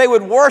as they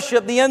would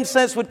worship, the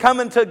incense would come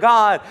into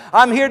God.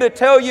 I'm here to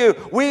tell you,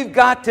 we've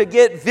got to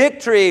get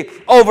victory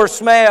over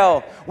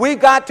smell. We've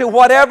got to,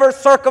 whatever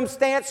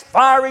circumstance,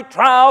 fiery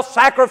trial,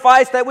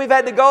 sacrifice that we've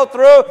had to go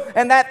through,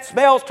 and that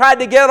smell's tried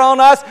to get on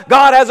us,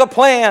 God has a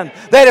plan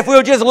that if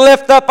we'll just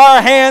lift up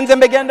our hands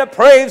and begin to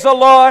praise the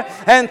Lord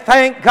and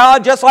thank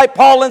God, just like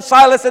Paul and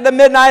Silas at the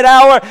midnight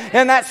hour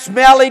in that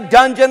smelly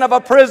dungeon of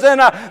a prison,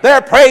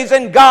 they're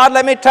praising God.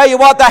 Let me tell you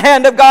what, the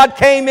hand of God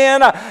came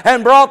in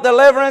and brought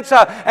deliverance,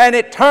 and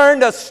it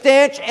turned a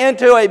stench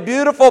into a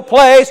beautiful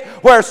place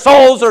where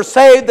souls are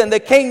saved and the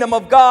kingdom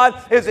of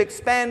God is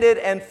expanded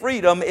and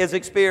freedom is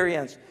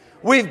experienced.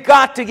 We've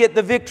got to get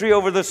the victory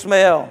over the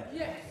smell.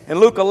 In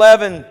Luke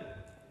 11,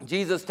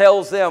 Jesus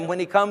tells them when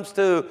He comes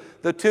to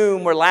the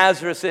tomb where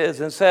Lazarus is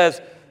and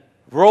says,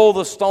 roll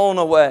the stone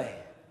away.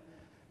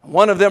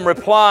 One of them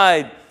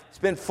replied, it's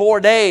been 4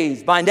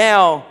 days. By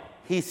now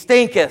he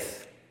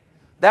stinketh.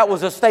 That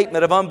was a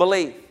statement of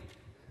unbelief.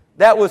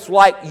 That was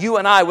like you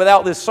and I,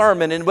 without this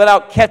sermon and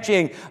without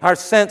catching our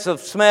sense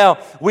of smell,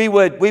 we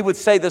would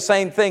say the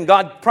same thing.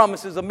 God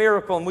promises a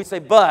miracle and we say,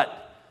 but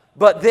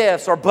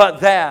this or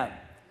but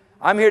that.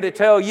 I'm here to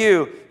tell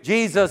you,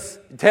 Jesus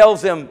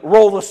tells them,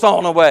 roll the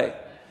stone away.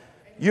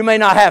 You may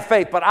not have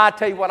faith, but I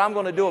tell you what, I'm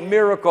going to do a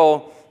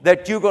miracle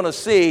that you're going to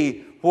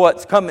see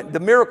what's coming. The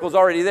miracle's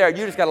already there.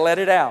 You just got to let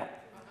it out.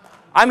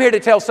 I'm here to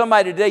tell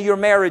somebody today, your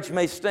marriage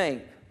may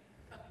stink,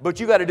 but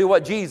you got to do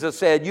what Jesus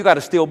said. You got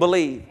to still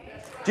believe.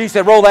 Jesus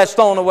said, roll that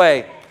stone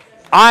away.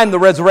 I'm the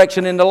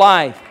resurrection into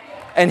life.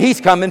 And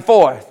He's coming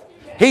forth.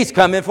 He's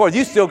coming forth.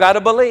 You still got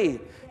to believe.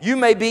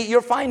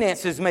 Your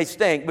finances may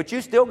stink, but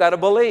you still got to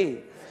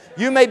believe.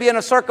 You may be in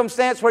a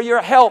circumstance where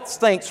your health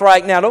stinks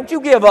right now. Don't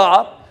you give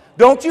up.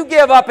 Don't you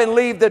give up and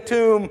leave the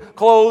tomb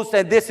closed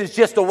and this is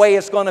just the way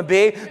it's going to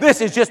be. This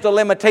is just a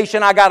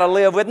limitation I got to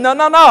live with.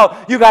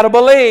 No. You got to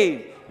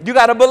believe. You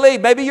got to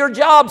believe. Maybe your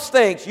job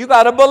stinks. You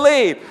got to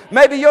believe.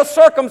 Maybe your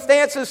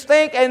circumstances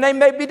stink, and they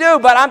maybe do.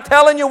 But I'm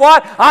telling you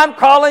what, I'm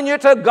calling you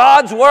to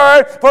God's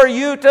Word for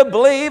you to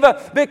believe,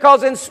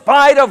 because in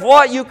spite of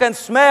what you can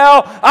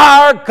smell,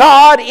 our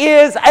God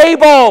is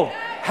able.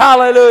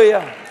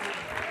 Hallelujah.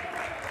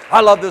 I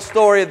love the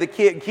story of the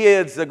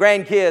kids, the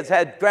grandkids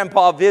had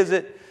Grandpa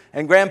visit,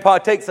 and Grandpa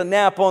takes a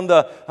nap on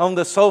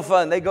the sofa,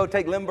 and they go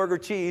take Limburger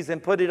cheese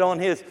and put it on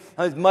his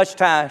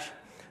mustache.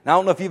 Now, I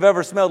don't know if you've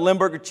ever smelled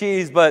Limburger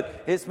cheese,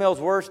 but it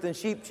smells worse than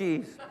sheep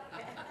cheese.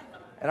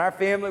 And our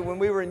family, when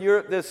we were in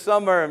Europe this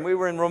summer, and we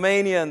were in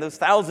Romania, and there's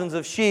thousands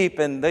of sheep,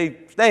 and they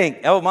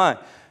stink. Oh, my.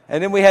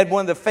 And then we had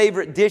one of the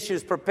favorite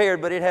dishes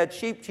prepared, but it had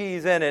sheep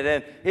cheese in it,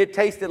 and it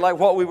tasted like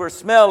what we were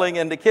smelling,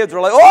 and the kids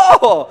were like,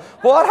 oh,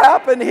 what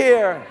happened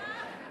here?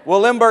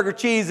 Well, Limburger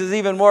cheese is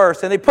even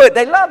worse. And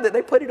they loved it.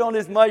 They put it on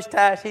his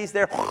mustache. He's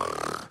there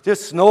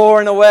just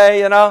snoring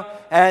away, you know.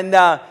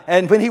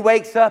 And when he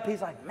wakes up,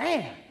 he's like,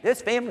 man,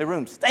 this family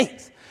room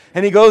stinks.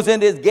 And he goes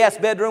into his guest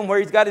bedroom where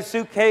he's got his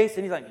suitcase,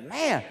 and he's like,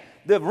 man,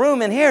 the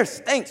room in here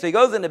stinks. So he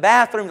goes in the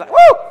bathroom, he's like,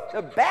 whoo,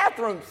 the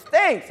bathroom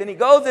stinks. And he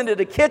goes into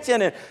the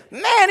kitchen and,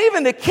 man,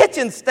 even the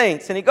kitchen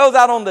stinks. And he goes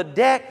out on the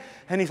deck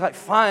and he's like,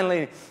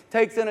 finally,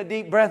 takes in a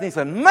deep breath and he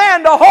said,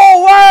 man, the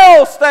whole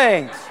world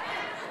stinks.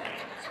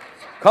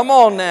 Come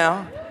on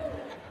now.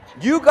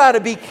 You got to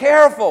be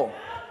careful.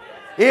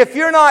 If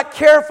you're not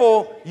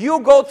careful, you'll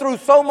go through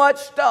so much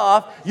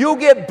stuff. You'll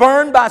get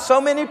burned by so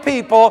many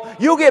people.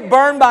 You'll get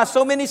burned by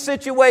so many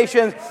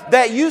situations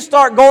that you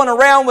start going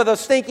around with a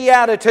stinky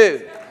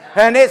attitude.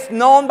 And it's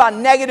known by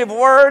negative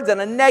words and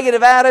a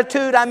negative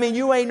attitude. I mean,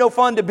 you ain't no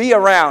fun to be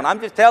around.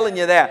 I'm just telling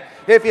you that.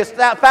 If your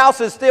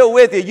spouse is still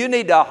with you, you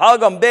need to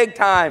hug them big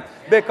time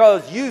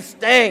because you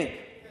stink.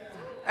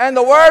 And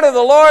the word of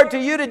the Lord to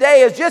you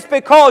today is just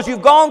because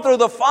you've gone through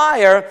the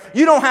fire,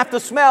 you don't have to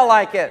smell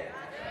like it.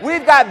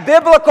 We've got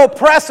biblical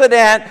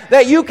precedent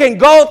that you can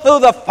go through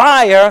the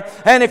fire,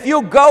 and if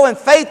you go in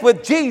faith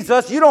with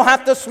Jesus, you don't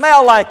have to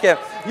smell like it.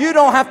 You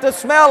don't have to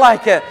smell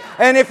like it.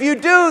 And if you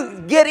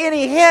do get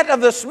any hint of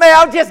the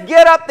smell, just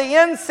get up the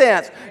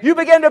incense. You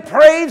begin to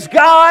praise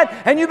God,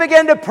 and you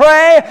begin to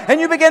pray,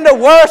 and you begin to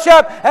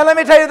worship. And let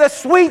me tell you, the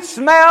sweet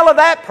smell of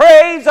that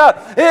praise,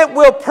 it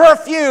will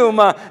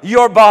perfume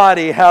your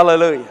body.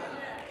 Hallelujah.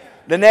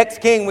 The next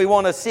king we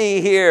want to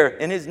see here,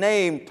 and his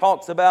name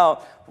talks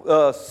about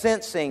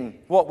sensing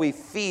what we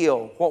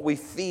feel,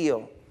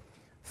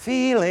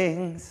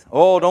 Feelings.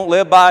 Oh, don't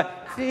live by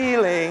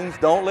feelings.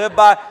 Don't live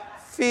by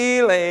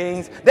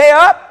feelings. They're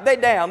up, they're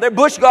down. They're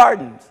Busch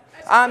Gardens.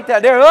 I'm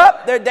telling you, they're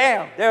up, they're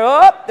down. They're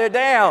up, they're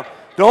down.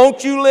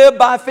 Don't you live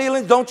by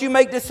feelings. Don't you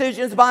make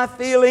decisions by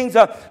feelings.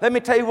 Let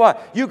me tell you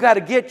what. You got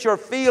to get your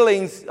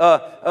feelings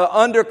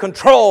under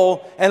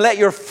control and let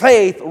your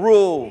faith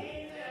rule.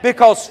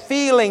 Because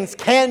feelings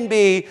can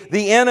be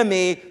the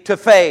enemy to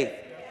faith.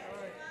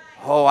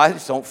 Oh, I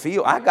just don't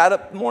feel. I got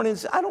up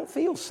mornings, I don't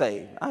feel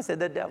saved. I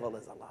said, the devil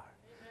is a liar.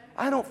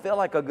 I don't feel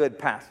like a good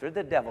pastor.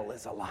 The devil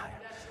is a liar.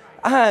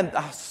 I'm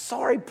a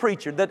sorry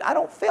preacher. That I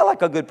don't feel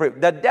like a good preacher.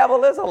 The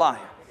devil is a liar.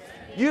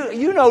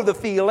 You know the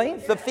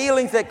feelings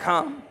that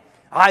come.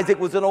 Isaac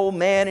was an old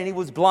man and he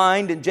was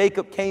blind, and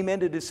Jacob came in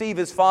to deceive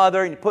his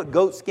father, and he put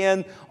goat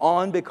skin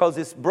on because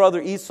his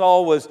brother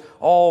Esau was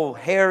all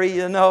hairy,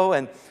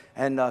 and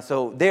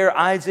so there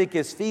Isaac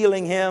is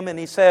feeling him, and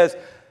he says,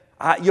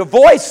 your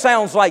voice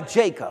sounds like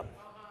Jacob,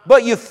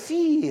 but you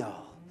feel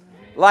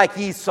like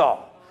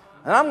Esau.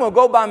 And I'm going to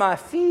go by my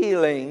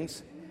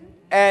feelings.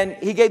 And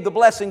he gave the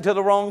blessing to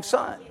the wrong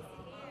son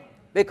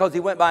because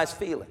he went by his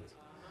feelings.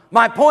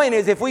 My point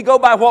is, if we go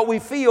by what we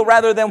feel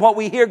rather than what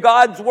we hear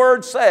God's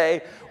word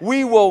say,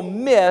 we will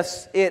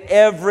miss it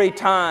every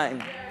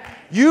time.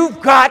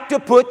 You've got to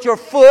put your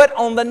foot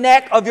on the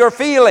neck of your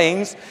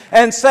feelings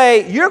and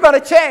say, you're going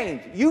to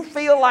change. You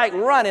feel like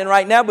running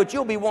right now, but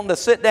you'll be wanting to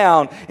sit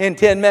down in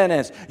 10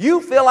 minutes.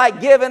 You feel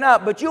like giving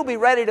up, but you'll be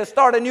ready to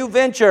start a new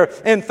venture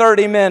in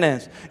 30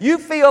 minutes. You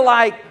feel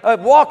like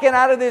walking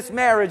out of this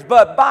marriage,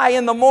 but by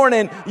in the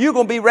morning, you're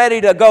going to be ready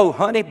to go,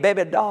 honey,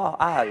 baby doll,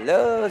 I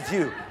love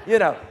you.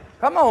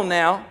 Come on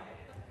now.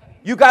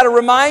 You got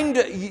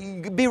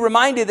to be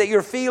reminded that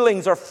your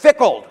feelings are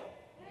fickle.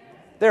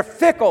 They're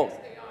fickle.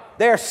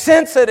 They're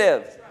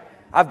sensitive.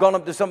 I've gone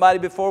up to somebody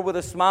before with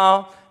a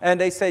smile,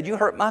 and they said, you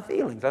hurt my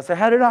feelings. I said,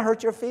 how did I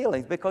hurt your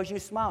feelings? Because you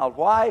smiled.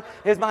 Why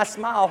is my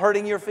smile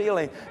hurting your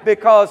feelings?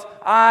 Because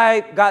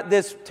I got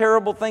this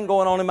terrible thing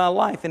going on in my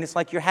life, and it's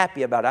like you're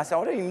happy about it. I said,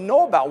 I don't even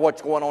know about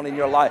what's going on in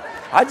your life.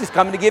 I just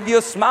come to give you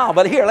a smile.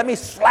 But here, let me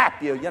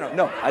slap you.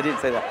 No, I didn't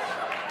say that.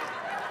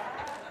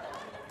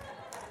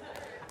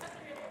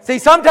 See,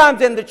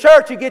 sometimes in the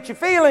church, you get your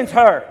feelings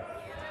hurt.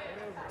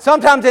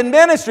 Sometimes in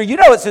ministry,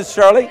 it's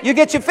Sister Shirley, you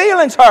get your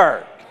feelings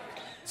hurt.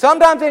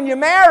 Sometimes in your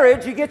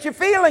marriage, you get your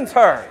feelings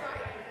hurt.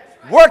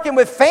 Working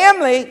with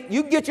family,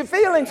 you get your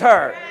feelings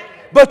hurt.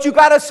 But you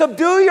got to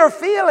subdue your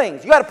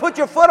feelings. You got to put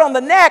your foot on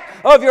the neck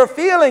of your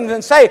feelings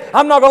and say,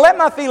 I'm not going to let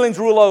my feelings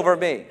rule over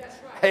me.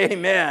 Right.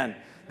 Amen.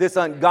 This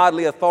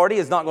ungodly authority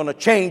is not going to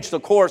change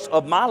the course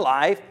of my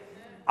life.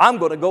 I'm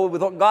going to go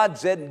with what God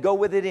said and go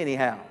with it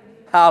anyhow.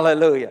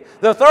 Hallelujah.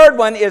 The third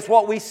one is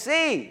what we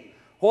see.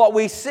 What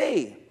we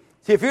see.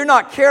 See, if you're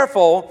not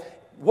careful,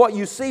 what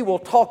you see will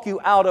talk you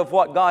out of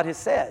what God has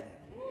said.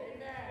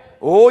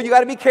 Oh, you got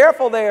to be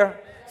careful there.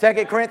 2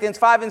 Corinthians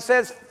 5 and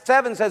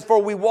 7 says,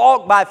 for we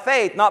walk by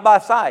faith, not by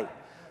sight.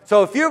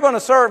 So if you're going to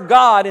serve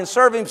God and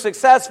serve Him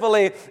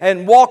successfully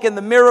and walk in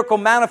the miracle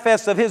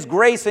manifest of His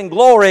grace and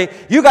glory,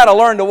 you got to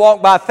learn to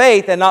walk by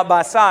faith and not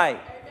by sight.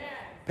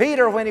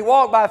 Peter, when he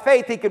walked by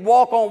faith, he could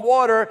walk on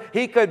water.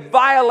 He could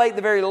violate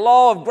the very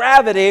law of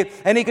gravity,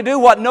 and he could do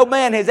what no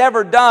man has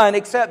ever done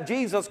except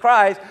Jesus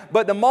Christ.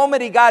 But the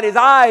moment he got his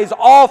eyes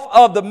off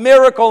of the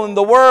miracle and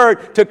the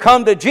Word to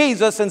come to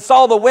Jesus and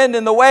saw the wind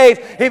and the waves,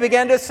 he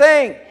began to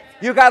sink.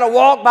 You got to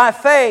walk by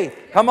faith.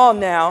 Come on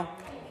now.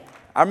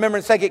 I remember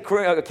in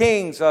 2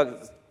 Kings,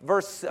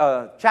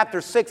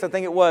 chapter 6, I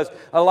think it was,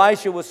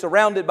 Elisha was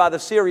surrounded by the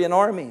Syrian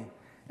army.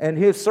 And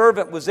his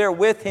servant was there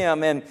with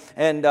him, and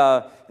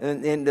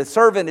the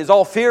servant is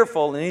all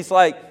fearful. And he's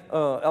like,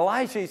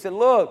 Elisha, he said,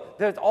 look,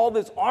 there's all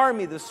this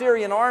army, the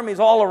Syrian army is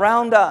all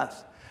around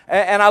us.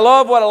 And I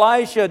love what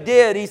Elisha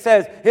did. He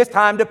says, it's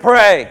time to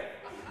pray.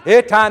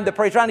 It's time to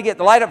pray. He's trying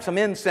to light up some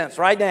incense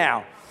right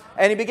now.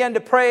 And he began to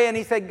pray, and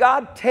he said,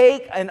 God,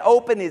 take and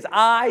open his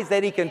eyes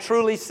that he can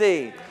truly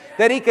see,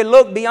 that he can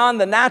look beyond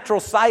the natural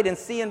sight and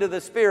see into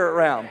the spirit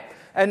realm.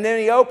 And then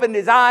he opened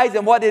his eyes,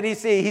 and what did he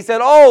see? He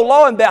said, oh,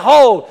 lo and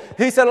behold.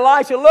 He said,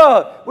 Elisha,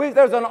 look,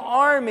 there's an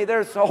army,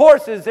 there's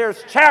horses,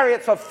 there's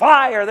chariots of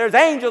fire, there's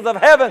angels of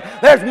heaven.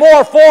 There's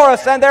more for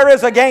us than there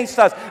is against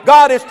us.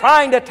 God is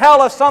trying to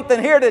tell us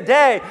something here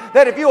today,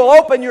 that if you will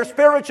open your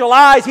spiritual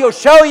eyes, He'll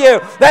show you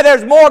that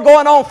there's more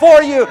going on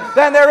for you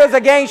than there is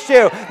against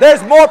you.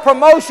 There's more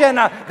promotion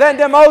than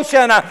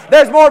demotion.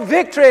 There's more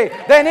victory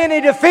than any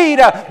defeat.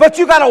 But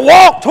you got to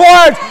walk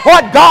towards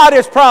what God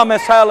has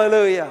promised.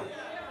 Hallelujah.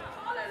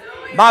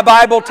 My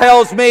Bible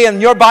tells me, and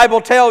your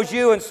Bible tells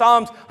you in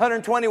Psalms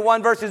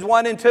 121 verses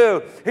 1 and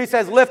 2, He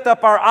says, lift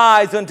up our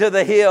eyes unto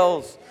the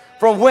hills.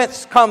 From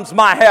whence comes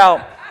my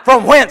help?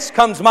 From whence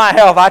comes my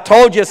help? I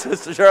told you,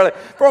 Sister Shirley.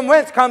 From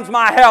whence comes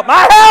my help?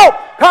 My help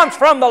comes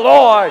from the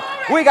Lord.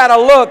 We got to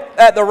look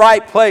at the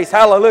right place.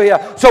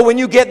 Hallelujah. So when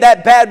you get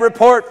that bad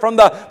report from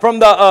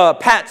the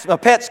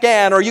PET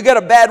scan, or you get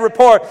a bad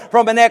report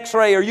from an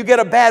X-ray, or you get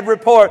a bad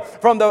report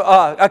from the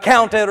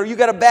accountant, or you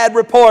get a bad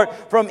report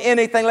from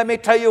anything, let me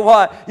tell you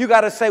what. You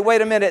got to say,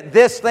 wait a minute.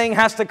 This thing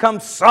has to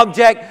come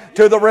subject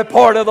to the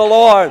report of the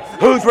Lord.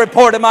 Whose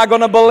report am I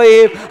going to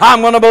believe?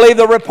 I'm going to believe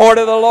the report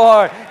of the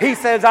Lord. He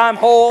says I'm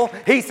whole.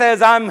 He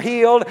says I'm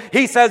healed.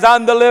 He says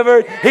I'm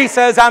delivered. He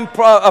says I'm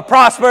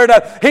prospered.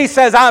 He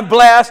says I'm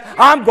blessed.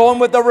 I'm going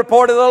with the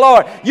report of the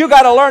Lord. You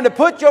got to learn to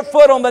put your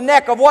foot on the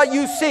neck of what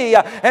you see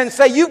and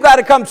say, you've got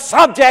to come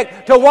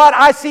subject to what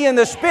I see in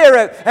the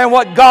Spirit and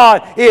what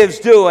God is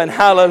doing.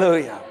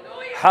 Hallelujah.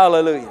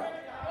 Hallelujah.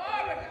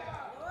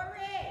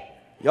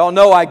 Y'all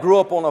know I grew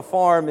up on a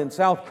farm in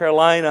South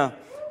Carolina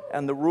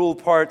and the rural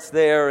parts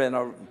there,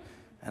 and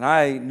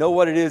I know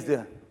what it is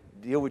to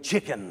deal with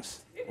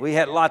chickens. We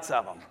had lots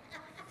of them.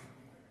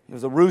 There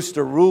was a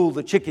rooster ruled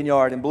the chicken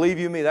yard, and believe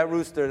you me, that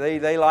rooster,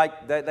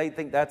 they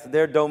think that's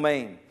their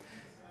domain.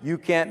 You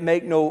can't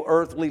make no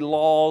earthly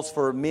laws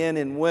for men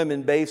and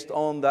women based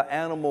on the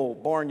animal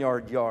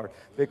barnyard yard,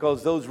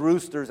 because those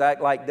roosters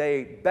act like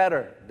they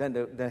better than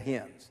the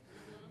hens.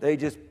 They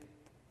just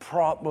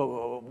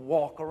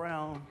walk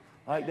around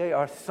like they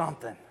are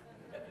something.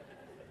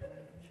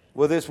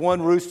 Well, this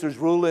one rooster's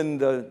ruling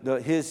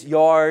his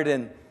yard,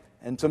 and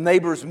some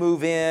neighbors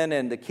move in,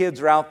 and the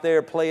kids are out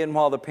there playing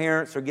while the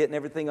parents are getting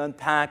everything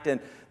unpacked, and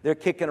they're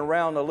kicking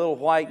around a little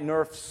white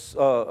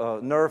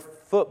Nerf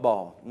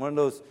football, one of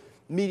those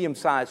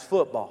medium-sized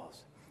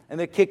footballs. And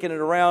they're kicking it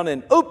around,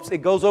 and oops, it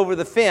goes over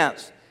the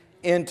fence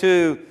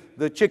into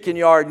the chicken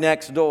yard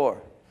next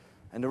door.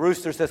 And the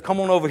rooster says, come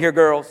on over here,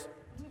 girls.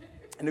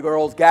 And the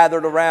girls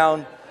gathered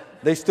around.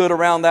 They stood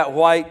around that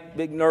white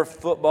big Nerf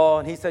football,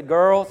 and he said,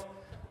 girls,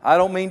 I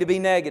don't mean to be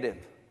negative,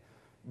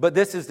 but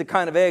this is the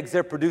kind of eggs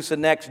they're producing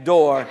next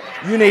door.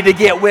 You need to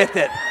get with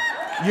it.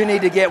 You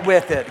need to get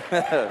with it.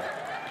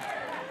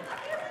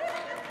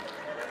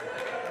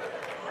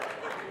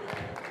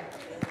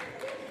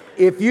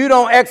 If you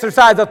don't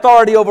exercise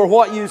authority over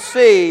what you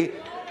see,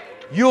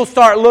 you'll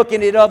start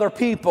looking at other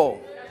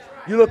people.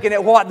 You're looking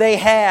at what they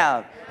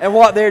have and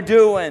what they're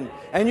doing.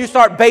 And you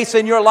start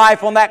basing your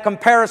life on that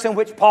comparison,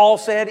 which Paul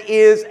said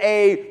is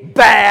a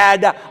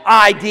bad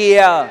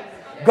idea.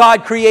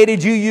 God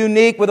created you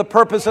unique with a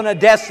purpose and a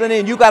destiny,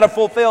 and you got to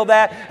fulfill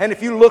that. And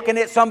if you're looking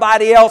at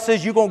somebody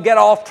else's, you're going to get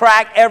off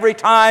track every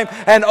time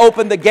and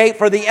open the gate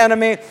for the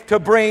enemy to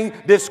bring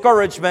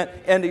discouragement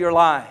into your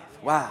life.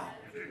 Wow.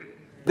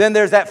 Then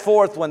there's that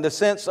fourth one, the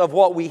sense of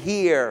what we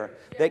hear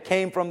that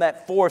came from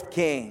that fourth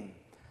king.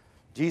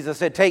 Jesus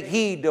said, take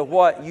heed to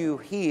what you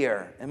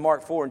hear in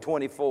Mark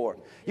 4:24.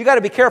 You got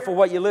to be careful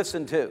what you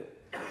listen to.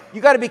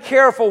 You got to be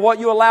careful what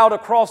you allow to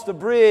cross the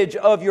bridge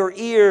of your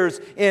ears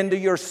into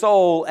your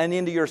soul and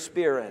into your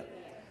spirit.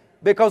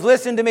 Because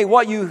listen to me,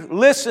 what you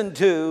listen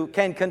to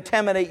can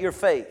contaminate your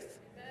faith,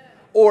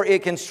 or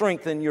it can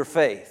strengthen your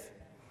faith.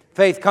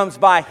 Faith comes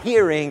by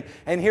hearing,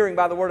 and hearing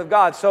by the Word of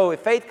God. So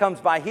if faith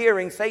comes by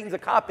hearing, Satan's a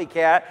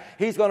copycat.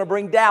 He's going to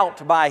bring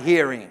doubt by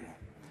hearing,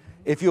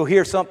 if you'll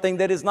hear something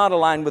that is not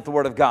aligned with the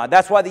Word of God.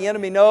 That's why the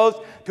enemy knows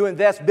to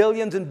invest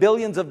billions and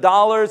billions of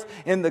dollars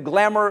in the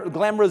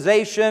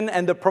glamorization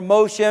and the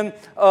promotion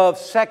of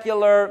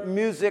secular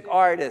music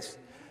artists.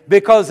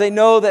 Because they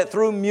know that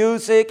through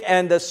music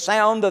and the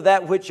sound of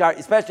that which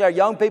especially our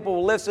young people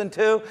will listen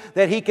to,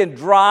 that he can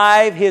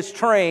drive his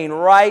train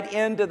right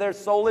into their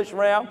soulish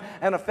realm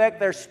and affect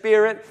their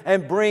spirit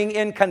and bring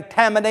in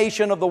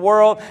contamination of the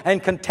world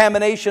and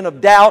contamination of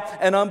doubt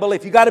and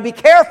unbelief. You got to be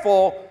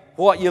careful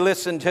what you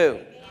listen to.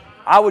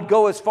 I would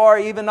go as far,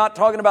 even not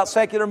talking about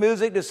secular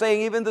music, to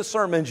saying even the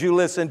sermons you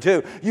listen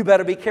to, you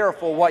better be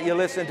careful what you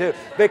listen to.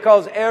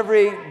 Because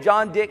every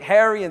John, Dick,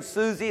 Harry, and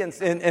Susie,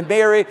 and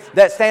Mary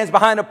that stands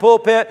behind a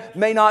pulpit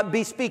may not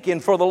be speaking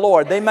for the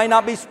Lord. They may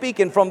not be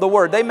speaking from the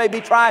Word. They may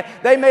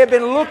have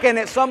been looking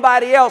at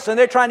somebody else, and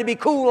they're trying to be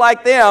cool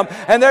like them,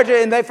 and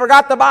they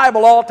forgot the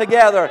Bible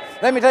altogether.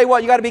 Let me tell you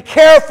what, you got to be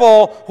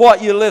careful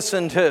what you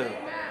listen to.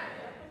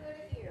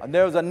 And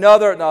there was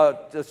another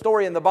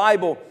story in the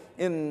Bible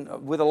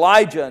with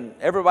Elijah, and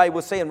everybody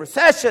was saying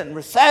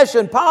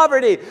recession,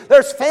 poverty.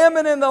 There's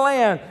famine in the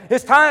land.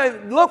 It's time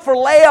to look for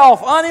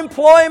layoff,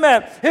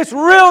 unemployment. It's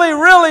really,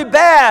 really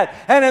bad.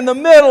 And in the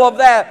middle of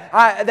that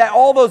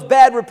all those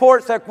bad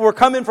reports that were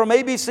coming from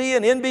ABC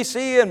and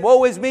NBC and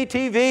Woe Is Me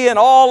TV and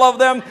all of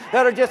them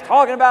that are just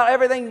talking about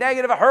everything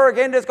negative, a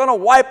hurricane that's going to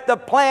wipe the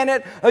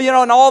planet,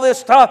 and all this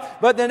stuff.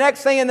 But the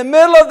next thing, in the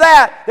middle of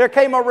that, there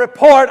came a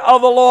report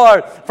of the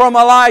Lord from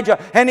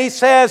Elijah. And he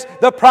says,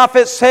 the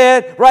prophet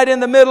said, right in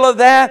the middle of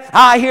that,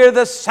 I hear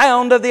the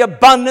sound of the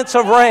abundance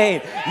of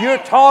rain. You're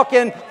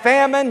talking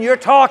famine, you're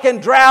talking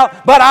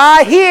drought, but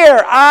I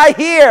hear.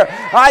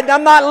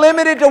 I'm not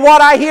limited to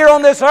what I hear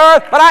on this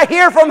earth, but I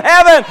hear from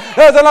heaven.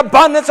 There's an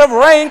abundance of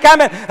rain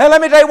coming. And let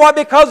me tell you what,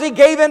 because he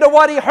gave into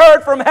what he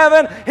heard from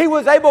heaven, he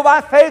was able by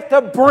faith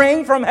to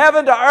bring from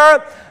heaven to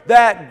earth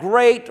that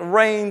great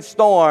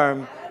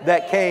rainstorm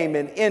that came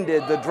and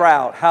ended the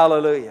drought.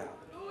 Hallelujah.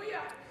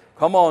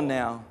 Come on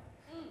now.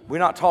 We're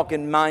not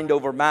talking mind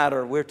over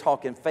matter. We're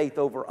talking faith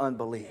over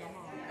unbelief.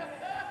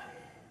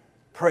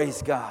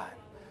 Praise God.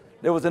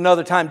 There was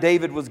another time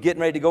David was getting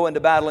ready to go into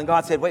battle, and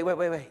God said, wait.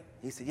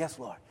 He said, yes,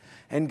 Lord.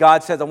 And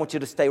God says, I want you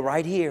to stay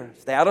right here.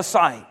 Stay out of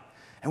sight.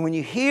 And when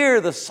you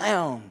hear the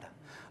sound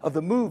of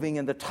the moving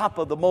in the top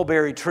of the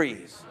mulberry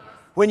trees,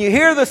 when you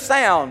hear the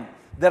sound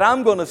that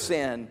I'm going to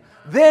send,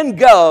 then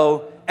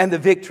go, and the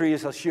victory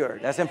is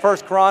assured. That's in 1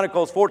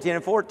 Chronicles 14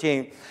 and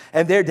 14.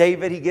 And there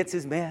David, he gets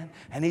his men,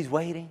 and he's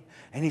waiting.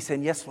 And he's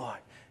saying, yes, Lord.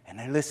 And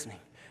they're listening.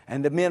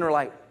 And the men are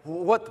like,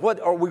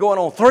 what are we going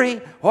on 3?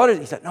 What is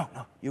it? He said, no.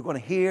 You're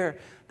going to hear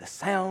the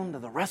sound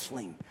of the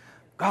wrestling.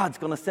 God's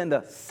going to send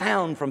a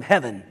sound from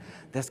heaven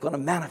that's going to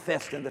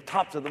manifest in the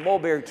tops of the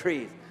mulberry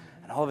trees.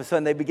 And all of a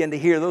sudden they begin to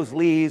hear those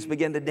leaves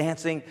begin to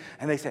dancing.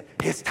 And they said,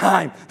 it's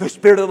time. The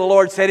Spirit of the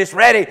Lord said, it's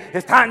ready.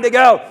 It's time to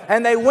go.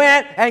 And they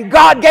went, and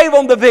God gave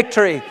them the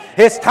victory.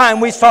 It's time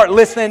we start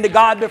listening to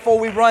God before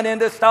we run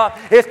into stuff.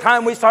 It's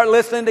time we start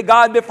listening to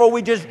God before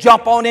we just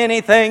jump on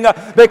anything,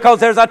 because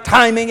there's a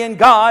timing in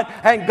God,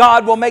 and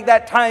God will make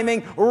that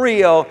timing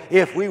real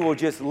if we will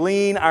just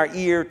lean our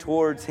ear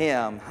towards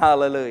Him.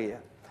 Hallelujah.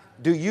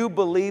 Do you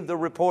believe the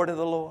report of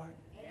the Lord?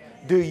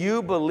 Do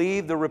you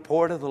believe the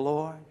report of the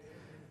Lord?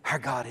 Our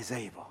God is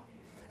able.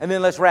 And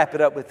then let's wrap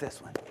it up with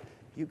this one.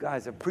 You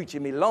guys are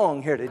preaching me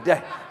long here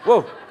today.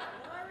 Whoa.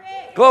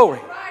 Glory.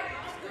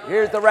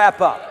 Here's the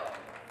wrap up.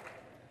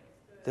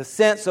 The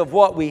sense of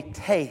what we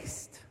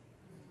taste.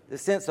 The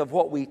sense of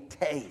what we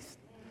taste.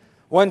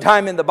 One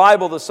time in the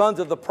Bible, the sons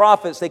of the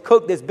prophets, they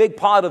cooked this big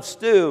pot of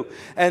stew.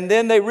 And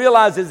then they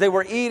realized as they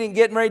were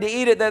getting ready to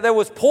eat it, that there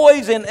was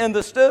poison in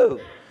the stew.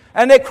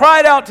 And they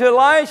cried out to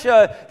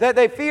Elisha that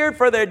they feared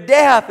for their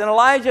death. And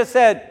Elijah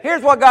said,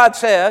 here's what God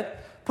said.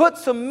 Put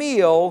some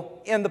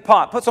meal in the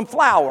pot. Put some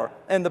flour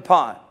in the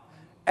pot.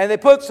 And they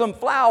put some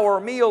flour or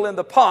meal in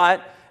the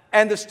pot,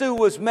 and the stew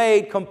was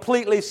made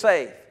completely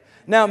safe.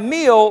 Now,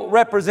 meal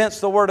represents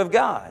the Word of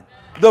God,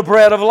 the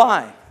bread of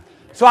life.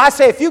 So I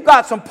say, if you've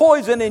got some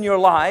poison in your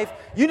life,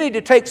 you need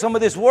to take some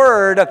of this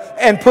Word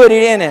and put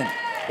it in it.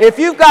 If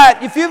you've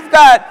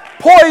got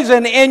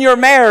poison in your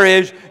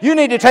marriage, you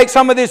need to take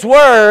some of this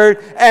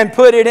Word and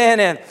put it in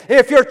it.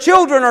 If your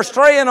children are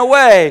straying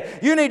away,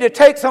 you need to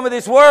take some of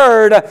this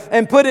Word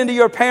and put into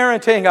your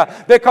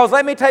parenting. Because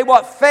let me tell you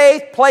what,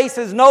 faith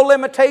places no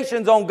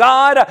limitations on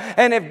God.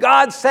 And if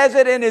God says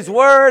it in His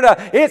Word,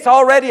 it's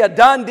already a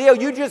done deal.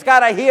 You just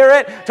got to hear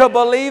it, to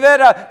believe it,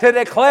 to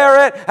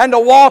declare it, and to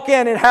walk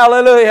in it.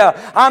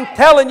 Hallelujah. I'm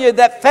telling you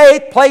that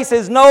faith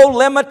places no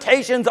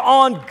limitations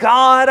on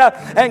God,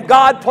 and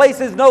God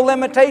places no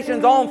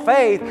limitations on faith.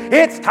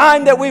 It's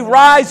time that we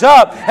rise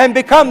up and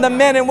become the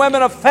men and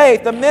women of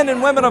faith, the men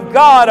and women of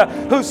God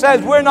who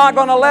says we're not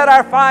going to let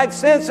our five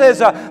senses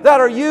that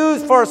are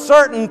used for a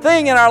certain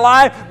thing in our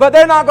life, but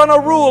they're not going to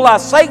rule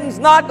us. Satan's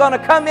not going to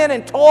come in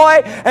and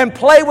toy and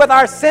play with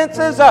our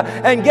senses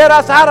and get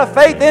us out of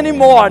faith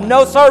anymore.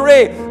 No,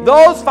 sirree.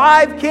 Those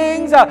 5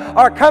 kings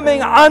are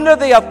coming under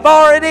the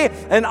authority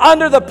and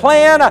under the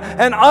plan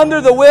and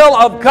under the will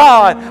of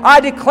God. I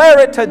declare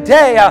it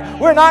today.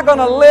 We're not going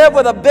to live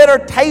with a bitter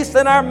taste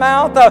in our mouth.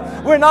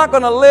 We're not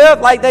going to live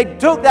like like they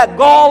took that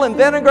gall and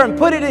vinegar and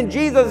put it in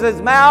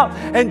Jesus' mouth,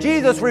 and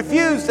Jesus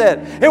refused it.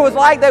 It was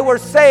like they were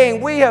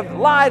saying, we have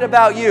lied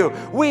about you.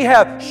 We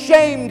have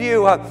shamed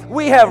you.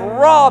 We have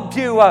robbed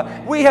you.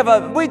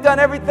 We've done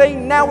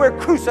everything. Now we're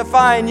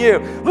crucifying you.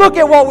 Look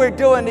at what we're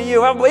doing to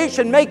you. We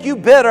should make you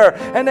bitter.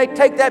 And they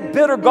take that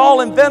bitter gall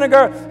and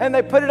vinegar and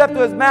they put it up to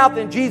his mouth,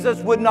 and Jesus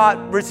would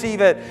not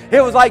receive it.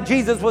 It was like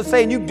Jesus was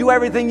saying, you do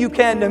everything you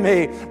can to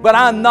me, but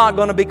I'm not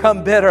going to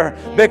become bitter,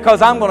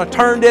 because I'm going to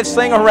turn this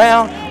thing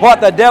around.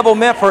 What the devil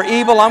meant for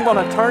evil, I'm going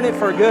to turn it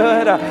for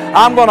good.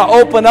 I'm going to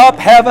open up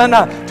heaven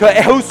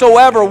to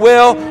whosoever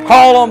will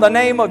call on the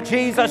name of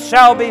Jesus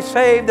shall be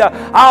saved.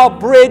 I'll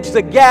bridge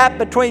the gap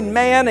between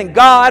man and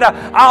God.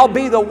 I'll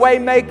be the way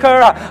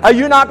maker.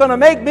 You're not going to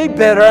make me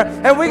bitter.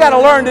 And we got to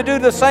learn to do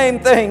the same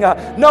thing.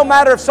 No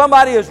matter if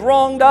somebody has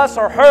wronged us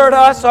or hurt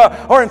us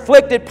or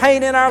inflicted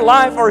pain in our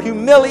life or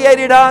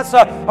humiliated us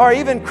or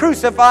even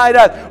crucified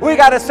us, we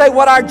got to say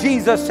what our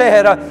Jesus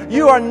said.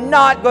 You are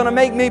not going to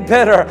make me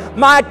bitter.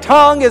 My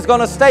tongue is going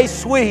to stay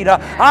sweet.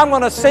 I'm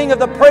going to sing of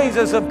the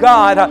praises of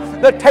God.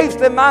 The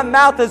taste in my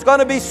mouth is going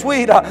to be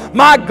sweet.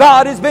 My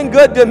God has been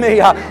good to me.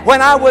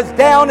 When I was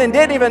down and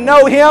didn't even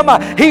know Him,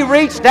 He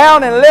reached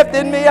down and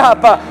lifted me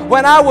up.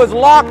 When I was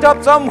locked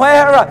up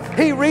somewhere,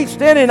 He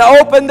reached in and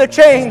opened the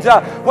chains.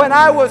 When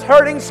I was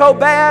hurting so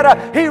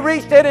bad, He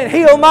reached in and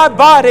healed my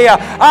body.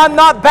 I'm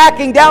not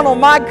backing down on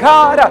my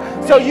God.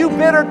 So you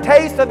bitter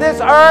taste of this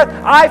earth,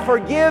 I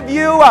forgive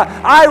you.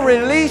 I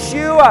release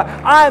you.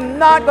 I'm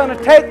not going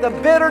to take the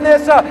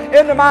bitterness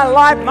into my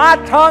life. My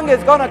tongue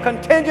is going to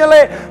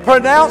continually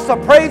pronounce the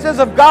praises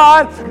of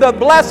God, the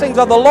blessings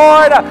of the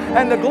Lord,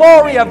 and the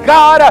glory of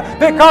God,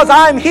 because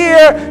I'm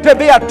here to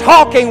be a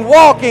talking,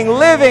 walking,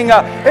 living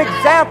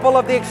example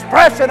of the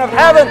expression of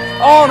heaven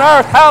on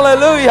earth.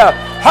 Hallelujah.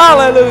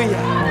 Hallelujah.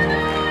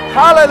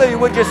 Hallelujah.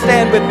 Would you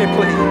stand with me,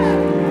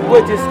 please?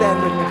 Would you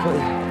stand with me,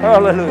 please?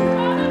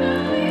 Hallelujah.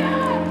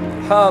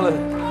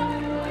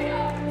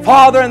 Hallelujah.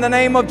 Father, in the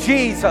name of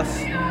Jesus.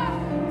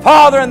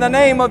 Father, in the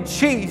name of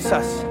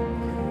Jesus.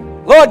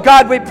 Lord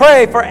God, we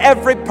pray for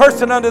every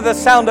person under the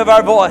sound of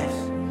our voice.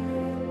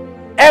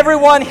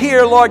 Everyone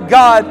here, Lord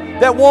God,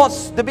 that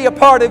wants to be a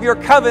part of your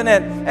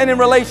covenant and in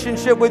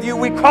relationship with you,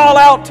 we call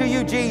out to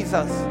you,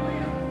 Jesus.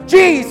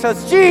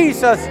 Jesus,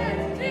 Jesus,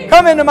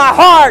 come into my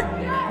heart.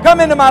 Come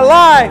into my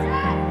life.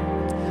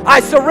 I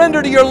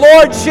surrender to your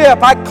lordship.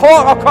 I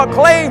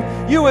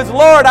claim you as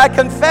Lord. I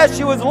confess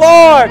you as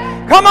Lord.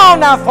 Come on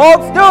now,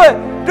 folks. Do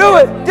it. Do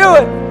it. Do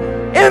it.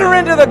 Enter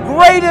into the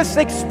greatest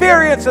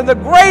experience and the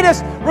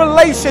greatest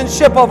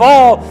relationship of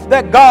all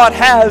that God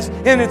has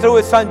in and through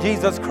His Son,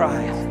 Jesus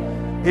Christ.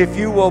 If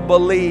you will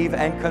believe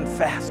and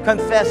confess.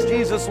 Confess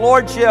Jesus'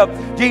 Lordship.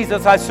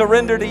 Jesus, I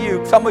surrender to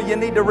you. Some of you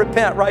need to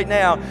repent right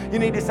now. You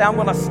need to say, I'm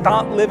going to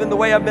stop living the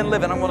way I've been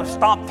living. I'm going to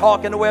stop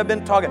talking the way I've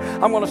been talking.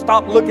 I'm going to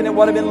stop looking at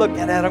what I've been looking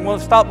at. I'm going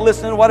to stop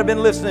listening to what I've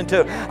been listening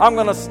to. I'm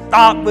going to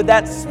stop with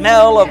that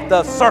smell of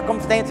the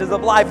circumstances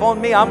of life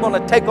on me. I'm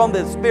going to take on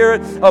the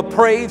spirit of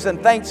praise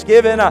and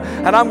thanksgiving.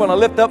 And I'm going to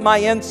lift up my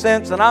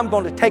incense. And I'm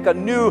going to take a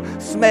new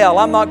smell.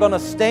 I'm not going to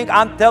stink.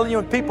 I'm telling you,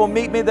 when people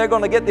meet me, they're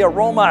going to get the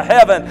aroma of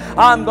heaven.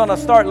 I'm going to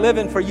start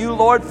living for you,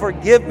 Lord.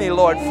 Forgive me,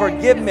 Lord.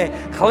 Forgive me.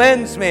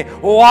 Cleanse me.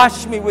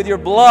 Wash me with your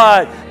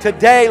blood.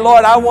 Today,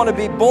 Lord, I want to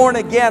be born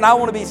again. I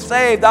want to be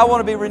saved. I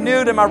want to be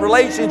renewed in my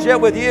relationship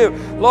with you.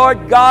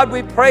 Lord God,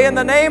 we pray in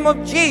the name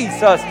of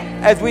Jesus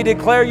as we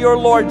declare your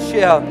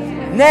Lordship.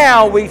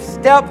 Now we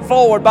step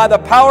forward by the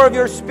power of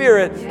your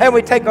Spirit and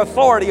we take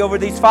authority over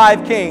these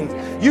 5 kings.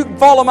 You can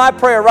follow my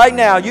prayer right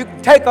now. You can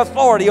take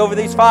authority over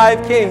these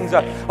 5 kings,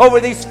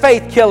 over these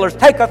faith killers.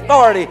 Take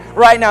authority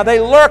right now. They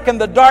lurk in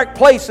the dark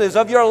places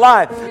of your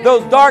life.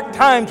 Those dark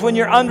times when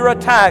you're under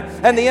attack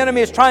and the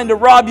enemy is trying to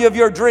rob you of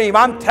your dream.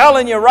 I'm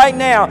telling you right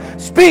now,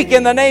 speak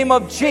in the name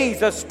of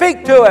Jesus.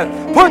 Speak to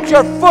it. Put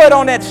your foot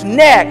on its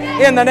neck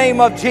in the name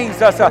of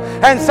Jesus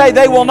and say,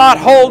 they will not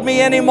hold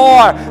me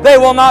anymore. They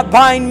will not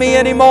bind me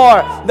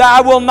anymore. I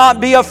will not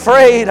be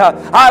afraid.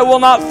 I will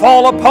not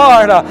fall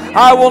apart.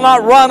 I will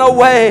not run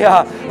away.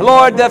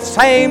 Lord, the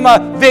same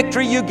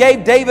victory you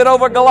gave David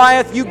over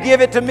Goliath, you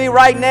give it to me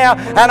right now,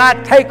 and I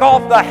take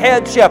off the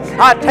headship.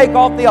 I take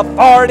off the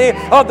authority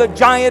of the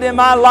giant in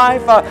my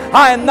life.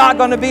 I am not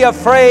going to be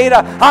afraid.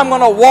 I'm going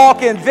to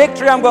walk in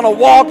victory. I'm going to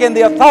walk in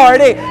the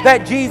authority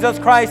that Jesus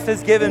Christ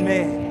has given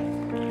me.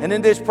 And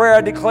in this prayer,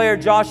 I declare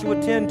Joshua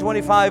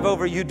 10:25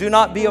 over you. Do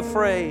not be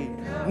afraid,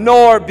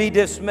 nor be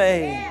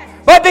dismayed,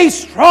 but be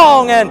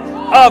strong and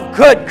of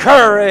good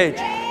courage.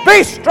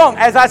 Be strong.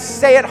 As I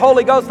say it,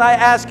 Holy Ghost, I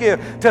ask you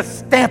to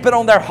stamp it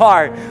on their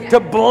heart,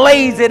 to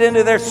blaze it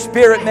into their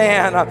spirit,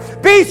 man.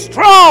 Be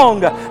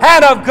strong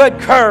and of good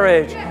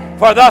courage,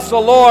 for thus the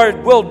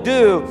Lord will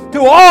do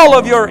to all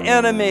of your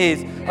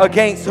enemies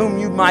against whom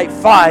you might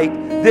fight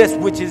this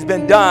which has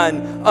been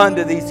done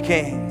unto these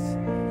kings.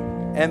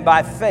 And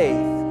by faith,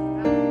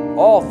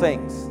 all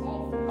things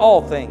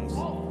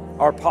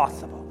are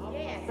possible.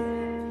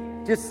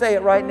 Just say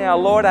it right now.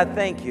 Lord, I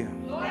thank you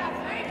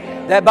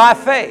that by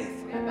faith,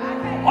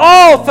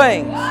 all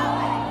things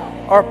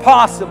are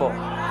possible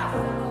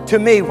to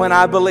me when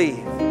I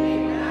believe.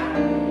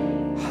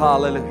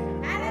 Hallelujah.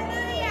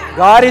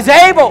 God is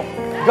able.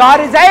 God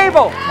is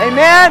able.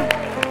 Amen.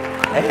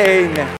 Amen.